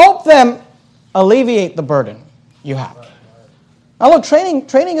help them alleviate the burden you have. Now look, training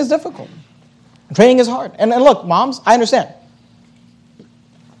is difficult. Training is hard. And look, moms, I understand.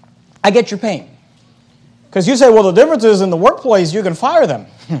 I get your pain. Because you say, well, the difference is in the workplace, you can fire them.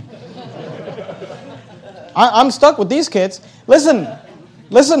 I'm stuck with these kids. Listen,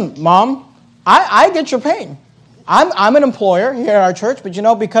 Mom, I get your pain. I'm an employer here at our church, but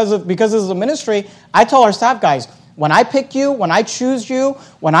because this is a ministry, I tell our staff guys, when I pick you, when I choose you,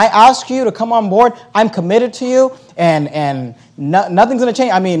 when I ask you to come on board, I'm committed to you, and nothing's going to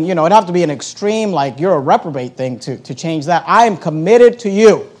change. I mean, it'd have to be an extreme, like you're a reprobate thing to change that. I am committed to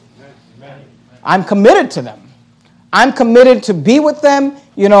you. I'm committed to them. I'm committed to be with them,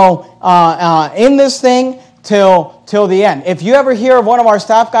 in this thing till the end. If you ever hear of one of our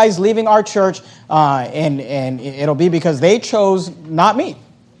staff guys leaving our church, and it'll be because they chose not me.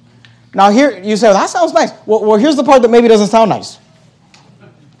 Now here, you say, well, that sounds nice. Well, here's the part that maybe doesn't sound nice.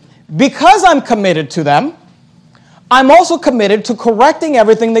 Because I'm committed to them, I'm also committed to correcting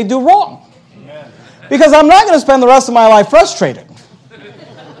everything they do wrong. Because I'm not going to spend the rest of my life frustrated.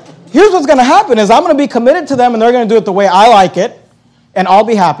 Here's what's going to happen is I'm going to be committed to them, and they're going to do it the way I like it, and I'll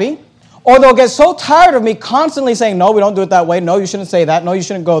be happy. Or they'll get so tired of me constantly saying, no, we don't do it that way. No, you shouldn't say that. No, you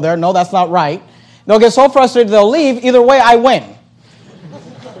shouldn't go there. No, that's not right. They'll get so frustrated they'll leave. Either way, I win.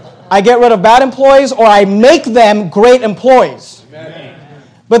 I get rid of bad employees, or I make them great employees. Amen.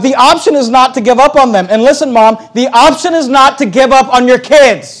 But the option is not to give up on them. And listen, Mom, the option is not to give up on your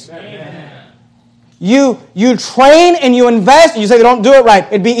kids. Amen. You train and you invest, and you say they don't do it right.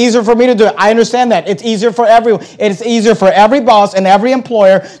 It'd be easier for me to do it. I understand that. It's easier for everyone. It's easier for every boss and every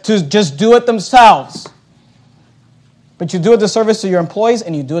employer to just do it themselves. But you do a disservice to your employees,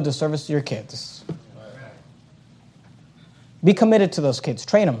 and you do a disservice to your kids. Be committed to those kids.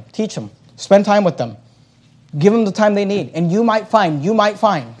 Train them. Teach them. Spend time with them. Give them the time they need. And you might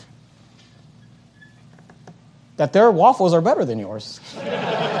find that their waffles are better than yours.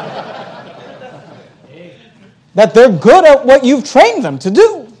 That they're good at what you've trained them to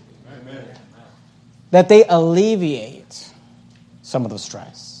do. that they alleviate some of the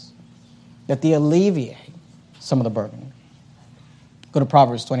stress, that they alleviate some of the burden. Go to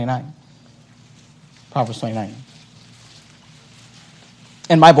Proverbs 29. Proverbs 29.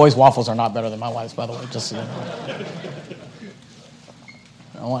 And my boys' waffles are not better than my wife's, by the way, just so you know.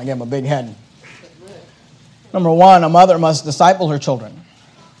 I don't want to give them a big head. Number 1, a mother must disciple her children.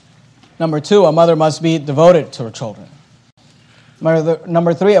 Number 2, a mother must be devoted to her children.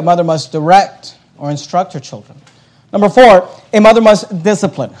 Number 3, a mother must direct or instruct her children. Number 4, a mother must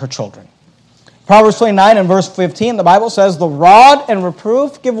discipline her children. Proverbs 29 and verse 15, the Bible says, the rod and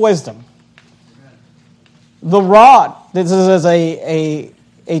reproof give wisdom. The rod, this is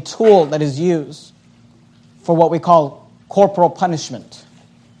a tool that is used for what we call corporal punishment,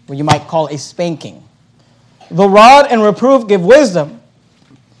 what you might call a spanking. The rod and reproof give wisdom,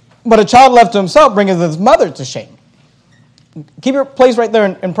 but a child left to himself bringeth his mother to shame. Keep your place right there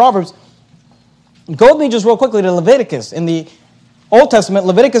in Proverbs. Go with me just real quickly to Leviticus. In the Old Testament,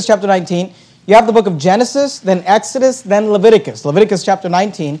 Leviticus chapter 19, you have the book of Genesis, then Exodus, then Leviticus. Leviticus chapter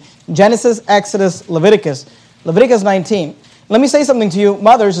 19, Genesis, Exodus, Leviticus. Leviticus 19. Let me say something to you,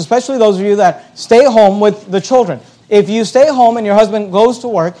 mothers, especially those of you that stay home with the children. If you stay home and your husband goes to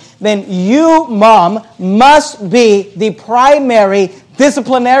work, then you, mom, must be the primary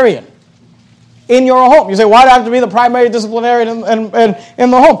disciplinarian in your home. You say, why do I have to be the primary disciplinarian in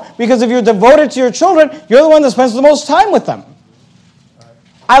the home? Because if you're devoted to your children, you're the one that spends the most time with them.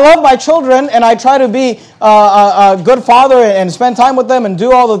 I love my children, and I try to be a good father and spend time with them and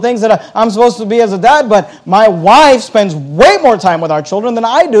do all the things that I'm supposed to be as a dad, but my wife spends way more time with our children than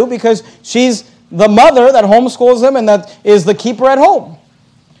I do because she's the mother that homeschools them and that is the keeper at home.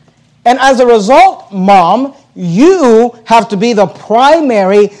 And as a result, mom, you have to be the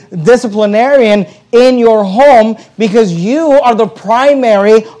primary disciplinarian in your home because you are the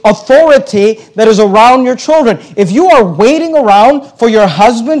primary authority that is around your children. If you are waiting around for your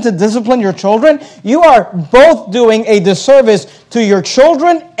husband to discipline your children, you are both doing a disservice to your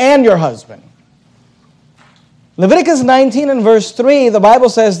children and your husband. Leviticus 19 and verse 3, the Bible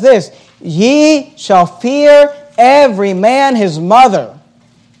says this, ye shall fear every man his mother.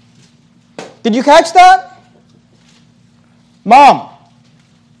 Did you catch that? Mom,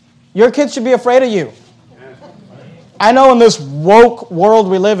 your kids should be afraid of you. I know in this woke world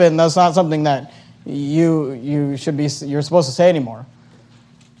we live in, that's not something that you're supposed to say anymore.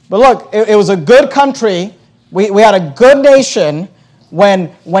 But look, it was a good country. We had a good nation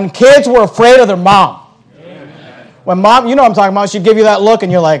when kids were afraid of their mom. Amen. When mom, you know what I'm talking about, she'd give you that look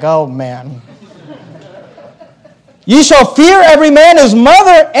and you're like, oh man. Ye shall fear every man his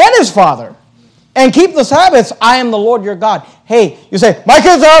mother and his father, and keep the Sabbaths. I am the Lord your God. Hey, you say, my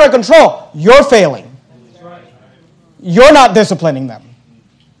kids are out of control. You're failing. You're not disciplining them.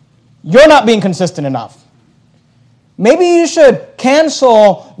 You're not being consistent enough. Maybe you should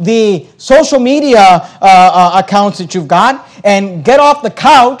cancel the social media accounts that you've got and get off the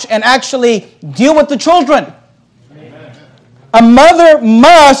couch and actually deal with the children. A mother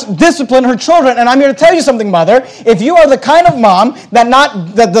must discipline her children. And I'm here to tell you something, mother. If you are the kind of mom that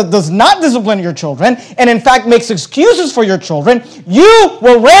does not discipline your children and in fact makes excuses for your children, you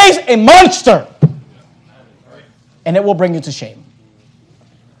will raise a monster. And it will bring you to shame.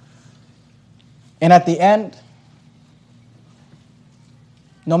 And at the end,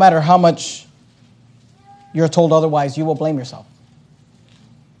 no matter how much you're told otherwise, you will blame yourself.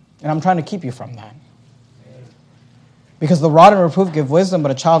 And I'm trying to keep you from that. Because the rod and reproof give wisdom,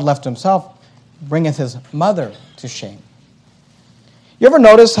 but a child left to himself bringeth his mother to shame. You ever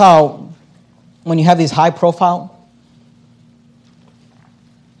notice how when you have these high-profile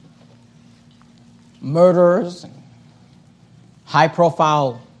murderers,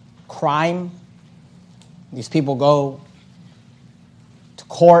 high-profile crime, these people go to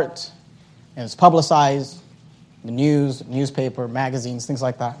court and it's publicized, the news, newspaper, magazines, things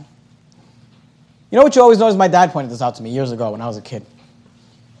like that. You know what you always notice? My dad pointed this out to me years ago when I was a kid.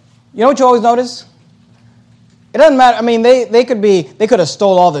 You know what you always notice? It doesn't matter. I mean, they could have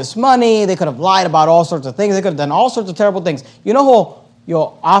stole all this money. They could have lied about all sorts of things. They could have done all sorts of terrible things. You know who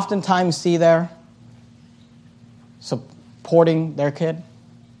you'll oftentimes see there supporting their kid?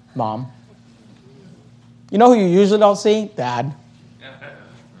 Mom. You know who you usually don't see? Dad.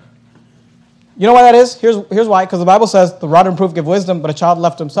 You know why that is? Here's why. Because the Bible says, the rod and reproof give wisdom, but a child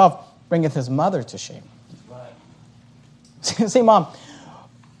left to himself bringeth his mother to shame. Right. See, Mom,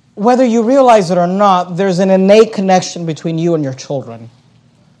 whether you realize it or not, there's an innate connection between you and your children.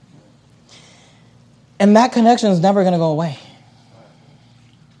 And that connection is never going to go away.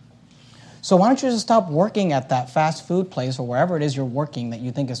 So why don't you just stop working at that fast food place or wherever it is you're working that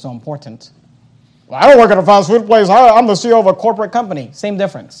you think is so important? Well, I don't work at a fast food place. I'm the CEO of a corporate company. Same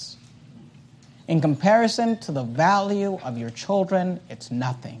difference. In comparison to the value of your children, it's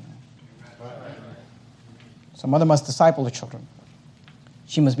nothing. So a mother must disciple her children.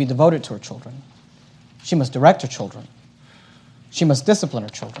 She must be devoted to her children. She must direct her children. She must discipline her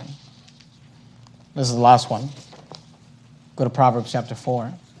children. This is the last one. Go to Proverbs chapter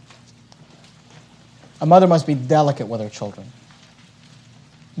 4. A mother must be delicate with her children.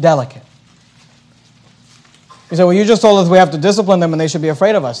 Delicate. You say, well, you just told us we have to discipline them and they should be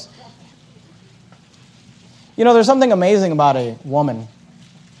afraid of us. You know, there's something amazing about a woman,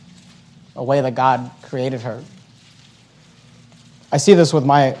 a way that God created her. I see this with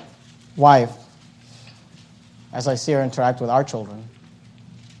my wife as I see her interact with our children.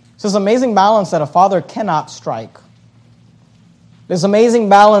 It's this amazing balance that a father cannot strike. This amazing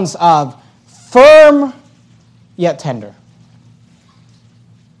balance of firm yet tender.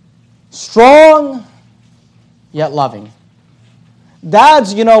 Strong yet loving.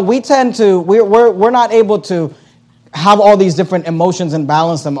 Dads, you know, we're not able to have all these different emotions and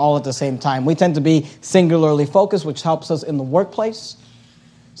balance them all at the same time. We tend to be singularly focused, which helps us in the workplace.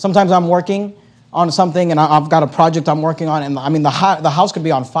 Sometimes I'm working on something and I've got a project I'm working on, and I mean, the house could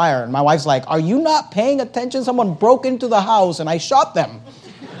be on fire. And my wife's like, are you not paying attention? Someone broke into the house and I shot them.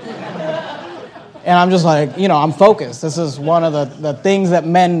 And I'm just like, you know, I'm focused. This is one of the things that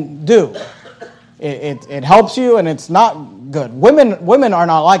men do. It helps you, and it's not good. Women are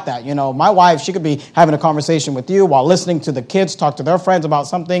not like that. You know, my wife, she could be having a conversation with you while listening to the kids talk to their friends about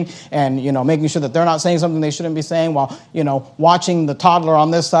something, and, you know, making sure that they're not saying something they shouldn't be saying, while, you know, watching the toddler on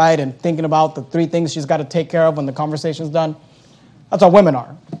this side and thinking about the 3 things she's got to take care of when the conversation's done. That's how women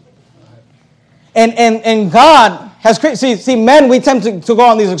are. And God has created, see, men, we tend to go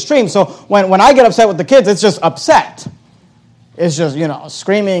on these extremes. So when I get upset with the kids, it's just upset. It's just, you know,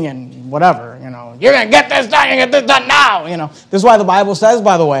 screaming and whatever, you know. You're going to get this done, you get this done now, you know. This is why the Bible says,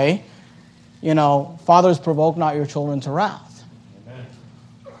 by the way, you know, fathers, provoke not your children to wrath. Amen.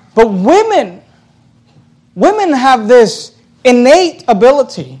 But women have this innate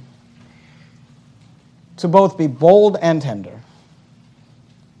ability to both be bold and tender,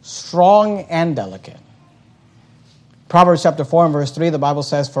 strong and delicate. Proverbs chapter 4 and verse 3, the Bible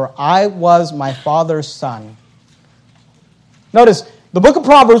says, for I was my father's son. Notice, the book of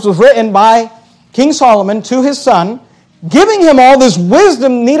Proverbs was written by King Solomon to his son, giving him all this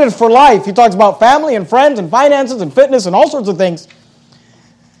wisdom needed for life. He talks about family and friends and finances and fitness and all sorts of things.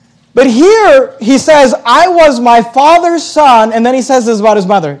 But here he says, I was my father's son, and then he says this about his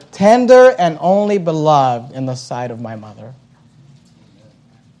mother, tender and only beloved in the sight of my mother.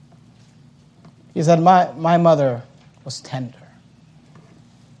 He said, my mother was tender.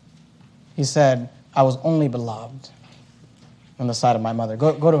 He said, I was only beloved on the side of my mother.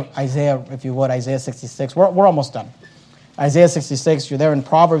 Go to Isaiah, if you would, Isaiah 66. We're almost done. Isaiah 66, you're there in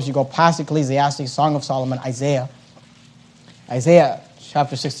Proverbs, you go past Ecclesiastes, Song of Solomon, Isaiah. Isaiah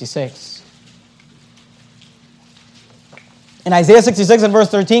chapter 66. In Isaiah 66 and verse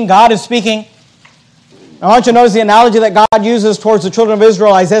 13, God is speaking. I want you to notice the analogy that God uses towards the children of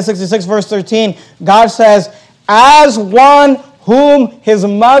Israel. Isaiah 66 verse 13, God says, as one whom his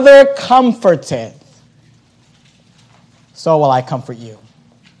mother comforteth, so will I comfort you.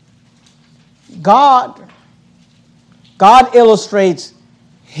 God illustrates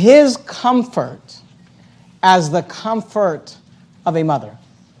his comfort as the comfort of a mother.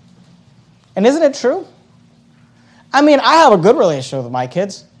 And isn't it true? I mean, I have a good relationship with my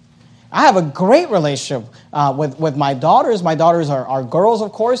kids. I have a great relationship with my daughters. My daughters are girls,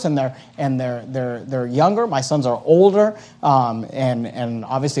 of course, and they're younger. My sons are older, and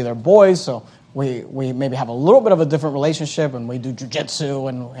obviously they're boys. So we maybe have a little bit of a different relationship, and we do jujitsu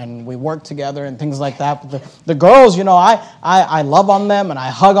and we work together and things like that. But the girls, you know, I love on them and I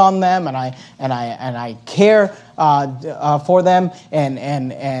hug on them and I care for them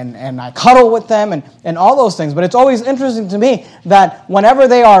and I cuddle with them and all those things. But it's always interesting to me that whenever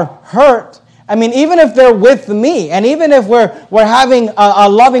they are hurt, I mean, even if they're with me, and even if we're having a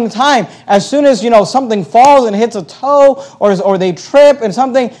loving time, as soon as, you know, something falls and hits a toe, or they trip and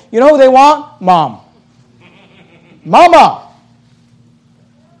something, you know who they want? Mom. Mama.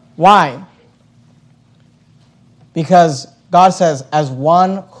 Why? Because God says, as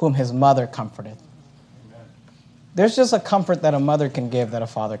one whom his mother comforteth. There's just a comfort that a mother can give that a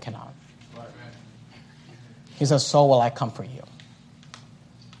father cannot. He says, so will I comfort you.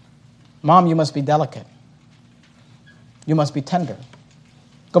 Mom, you must be delicate. You must be tender.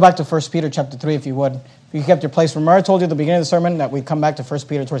 Go back to 1 Peter chapter 3, if you would. If you kept your place. Remember I told you at the beginning of the sermon that we'd come back to 1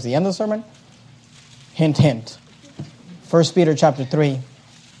 Peter towards the end of the sermon? Hint, hint. 1 Peter chapter 3.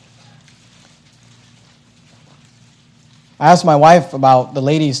 I asked my wife about the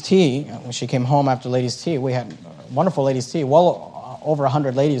ladies' tea. When she came home after ladies' tea, we had wonderful ladies' tea, well over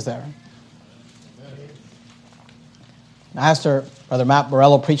 100 ladies there. I asked her, Brother Matt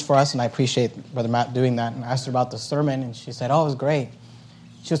Borello preached for us, and I appreciate Brother Matt doing that. And I asked her about the sermon, and she said, oh, it was great.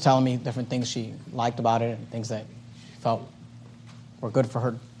 She was telling me different things she liked about it and things that she felt were good for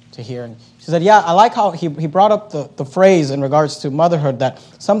her to hear. And she said, yeah, I like how he brought up the phrase in regards to motherhood, that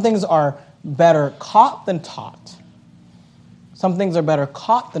some things are better caught than taught. Some things are better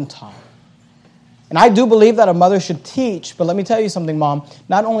caught than taught. And I do believe that a mother should teach, but let me tell you something, Mom.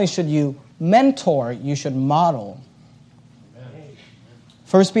 Not only should you mentor, you should model.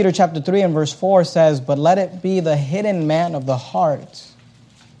 1 Peter chapter 3 and verse 4 says, but let it be the hidden man of the heart,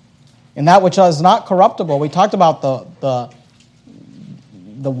 and that which is not corruptible. We talked about the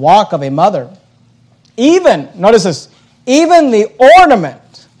walk of a mother. Even, notice this, even the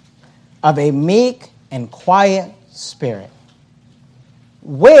ornament of a meek and quiet spirit,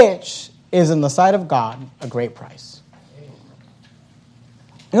 which is in the sight of God a great price.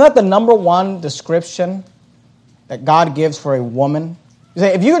 You know what the number one description that God gives for a woman? You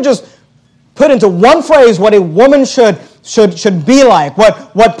say, if you could just put into one phrase what a woman should be like,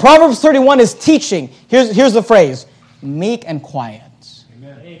 what Proverbs 31 is teaching, here's the phrase: meek and quiet.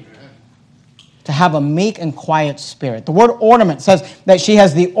 Amen. To have a meek and quiet spirit. The word ornament says that she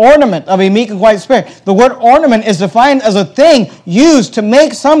has the ornament of a meek and quiet spirit. The word ornament is defined as a thing used to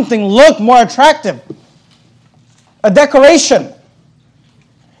make something look more attractive. A decoration.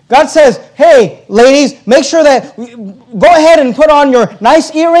 God says, hey, ladies, make sure that, go ahead and put on your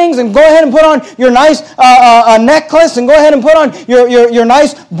nice earrings, and go ahead and put on your nice necklace, and go ahead and put on your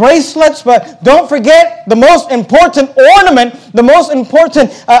nice bracelets, but don't forget the most important ornament, the most important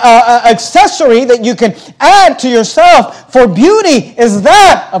accessory that you can add to yourself for beauty is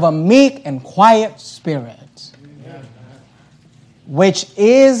that of a meek and quiet spirit, which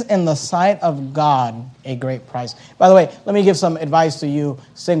is in the sight of God a great price. By the way, let me give some advice to you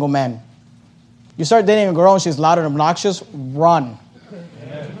single men. You start dating a girl and she's loud and obnoxious, run.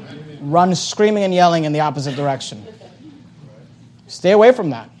 Run screaming and yelling in the opposite direction. Stay away from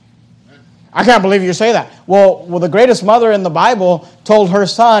that. I can't believe you say that. Well, the greatest mother in the Bible told her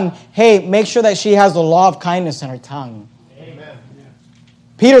son, hey, make sure that she has the law of kindness in her tongue. Amen.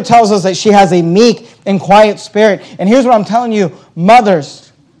 Peter tells us that she has a meek and quiet spirit. And here's what I'm telling you, mothers,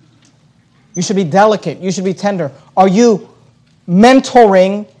 you should be delicate. You should be tender. Are you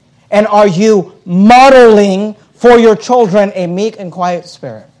mentoring and are you modeling for your children a meek and quiet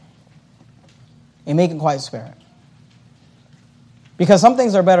spirit? A meek and quiet spirit. Because some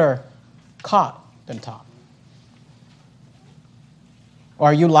things are better caught than taught. Or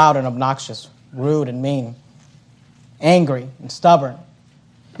are you loud and obnoxious, rude and mean, angry and stubborn?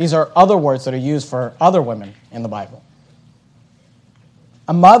 These are other words that are used for other women in the Bible.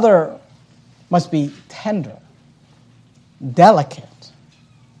 A mother must be tender, delicate,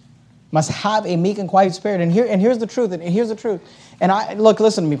 must have a meek and quiet spirit. And here's the truth. And here's the truth. And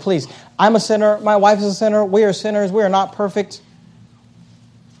listen to me, please. I'm a sinner. My wife is a sinner. We are sinners. We are not perfect.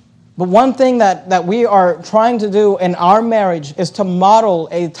 But one thing that we are trying to do in our marriage is to model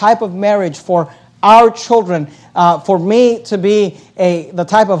a type of marriage for our children. For me to be the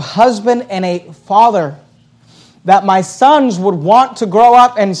type of husband and a father that my sons would want to grow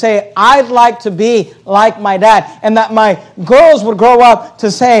up and say, I'd like to be like my dad. And that my girls would grow up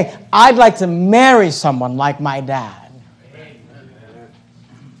to say, I'd like to marry someone like my dad. Amen.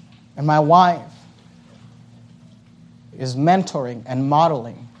 And my wife is mentoring and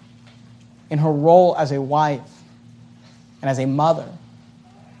modeling in her role as a wife and as a mother,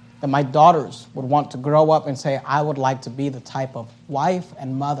 that my daughters would want to grow up and say, I would like to be the type of wife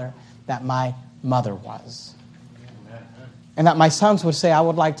and mother that my mother was. And that my sons would say, I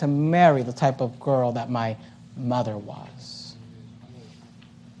would like to marry the type of girl that my mother was.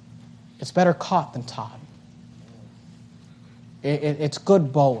 It's better caught than taught. It's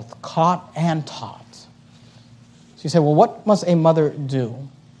good both, caught and taught. So you say, well, what must a mother do?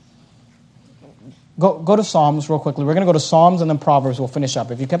 Go to Psalms real quickly. We're going to go to Psalms and then Proverbs. We'll finish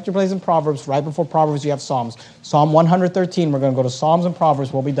up. If you kept your place in Proverbs, right before Proverbs you have Psalms. Psalm 113, we're going to go to Psalms and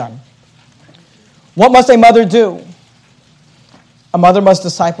Proverbs. We'll be done. What must a mother do? A mother must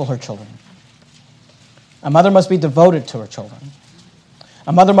disciple her children. A mother must be devoted to her children.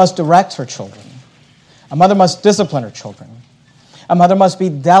 A mother must direct her children. A mother must discipline her children. A mother must be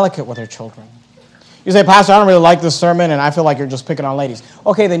delicate with her children. You say, Pastor, I don't really like this sermon, and I feel like you're just picking on ladies.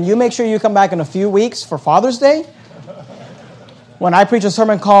 Okay, then you make sure you come back in a few weeks for Father's Day when I preach a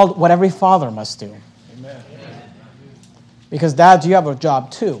sermon called What Every Father Must Do. Amen. Because dads, you have a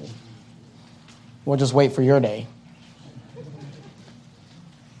job too. We'll just wait for your day.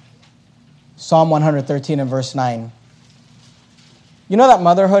 Psalm 113 and verse 9. You know that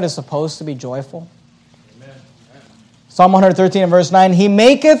motherhood is supposed to be joyful? Amen. Psalm 113 and verse 9. He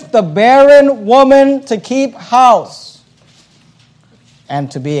maketh the barren woman to keep house and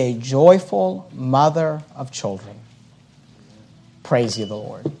to be a joyful mother of children. Praise ye the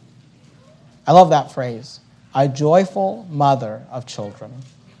Lord. I love that phrase. A joyful mother of children.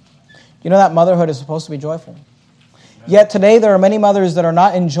 You know that motherhood is supposed to be joyful. Yet today there are many mothers that are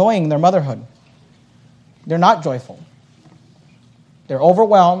not enjoying their motherhood. They're not joyful. They're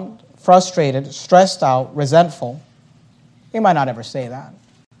overwhelmed, frustrated, stressed out, resentful. They might not ever say that,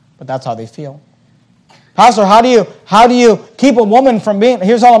 but that's how they feel. Pastor, how do you keep a woman from being...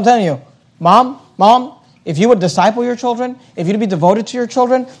 Here's all I'm telling you. Mom, if you would disciple your children, if you'd be devoted to your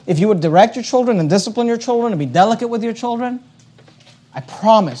children, if you would direct your children and discipline your children and be delicate with your children, I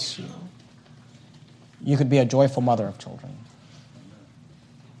promise you could be a joyful mother of children.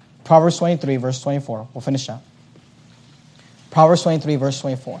 Proverbs 23, verse 24. We'll finish up. Proverbs 23, verse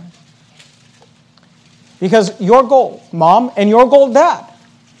 24. Because your goal, mom, and your goal, dad,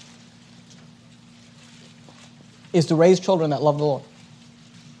 is to raise children that love the Lord,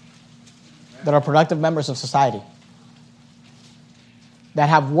 that are productive members of society, that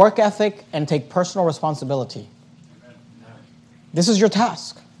have work ethic and take personal responsibility. This is your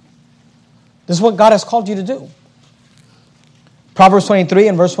task. This is what God has called you to do. Proverbs 23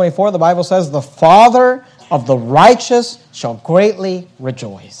 and verse 24, the Bible says, the father of the righteous shall greatly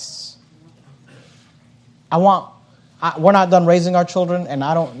rejoice. We're not done raising our children, and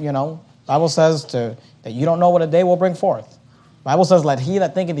the Bible says that you don't know what a day will bring forth. The Bible says, let he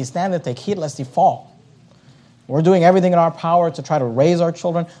that thinketh he standeth take heed lest he fall. We're doing everything in our power to try to raise our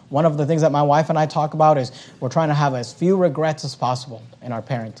children. One of the things that my wife and I talk about is we're trying to have as few regrets as possible in our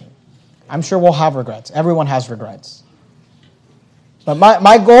parenting. I'm sure we'll have regrets. Everyone has regrets. But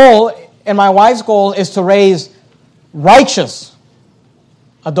my goal and my wife's goal is to raise righteous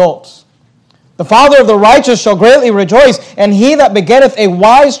adults. The father of the righteous shall greatly rejoice, and he that begetteth a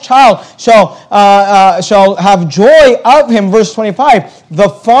wise child shall have joy of him. Verse 25, the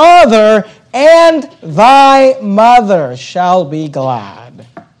father and thy mother shall be glad.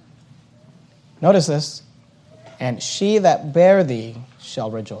 Notice this. And she that bare thee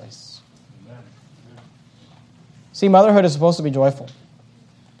shall rejoice. See, motherhood is supposed to be joyful.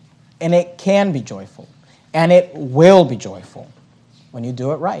 And it can be joyful. And it will be joyful when you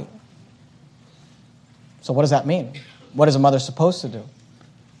do it right. So what does that mean? What is a mother supposed to do?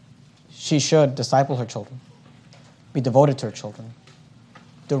 She should disciple her children, be devoted to her children,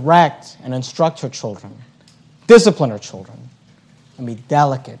 direct and instruct her children, discipline her children, and be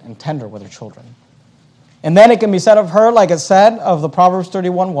delicate and tender with her children. And then it can be said of her, like it said of the Proverbs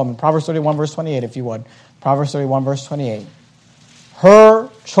 31 woman, Proverbs 31 verse 28, if you would. Proverbs 31 verse 28. Her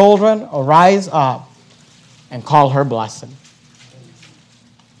children arise up and call her blessed.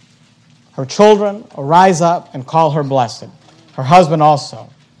 Her children arise up and call her blessed. Her husband also.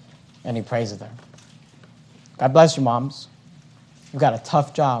 And he praises her. God bless you, moms. You've got a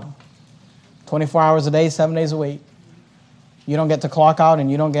tough job. 24 hours a day, 7 days a week. You don't get to clock out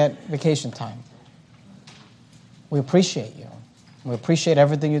and you don't get vacation time. We appreciate you. We appreciate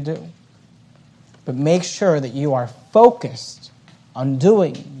everything you do. But make sure that you are focused on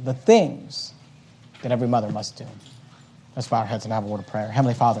doing the things that every mother must do. Let's bow our heads and have a word of prayer.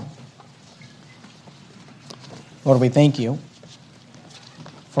 Heavenly Father, Lord, we thank you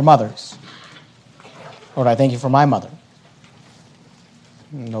for mothers. Lord, I thank you for my mother,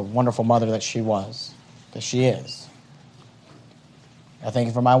 the wonderful mother that she was, that she is. I thank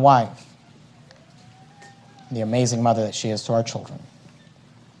you for my wife, the amazing mother that she is to our children.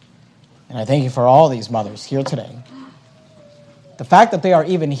 And I thank you for all these mothers here today. The fact that they are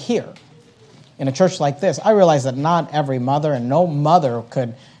even here in a church like this, I realize that not every mother and no mother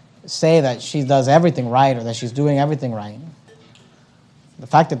could say that she does everything right or that she's doing everything right. The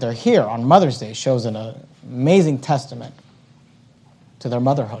fact that they're here on Mother's Day shows an amazing testament to their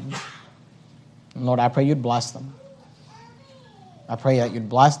motherhood. And Lord, I pray you'd bless them. I pray that you'd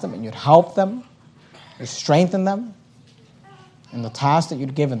bless them and you'd help them, you'd strengthen them in the task that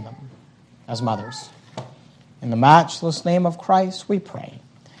you'd given them as mothers. In the matchless name of Christ, we pray.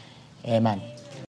 Amen.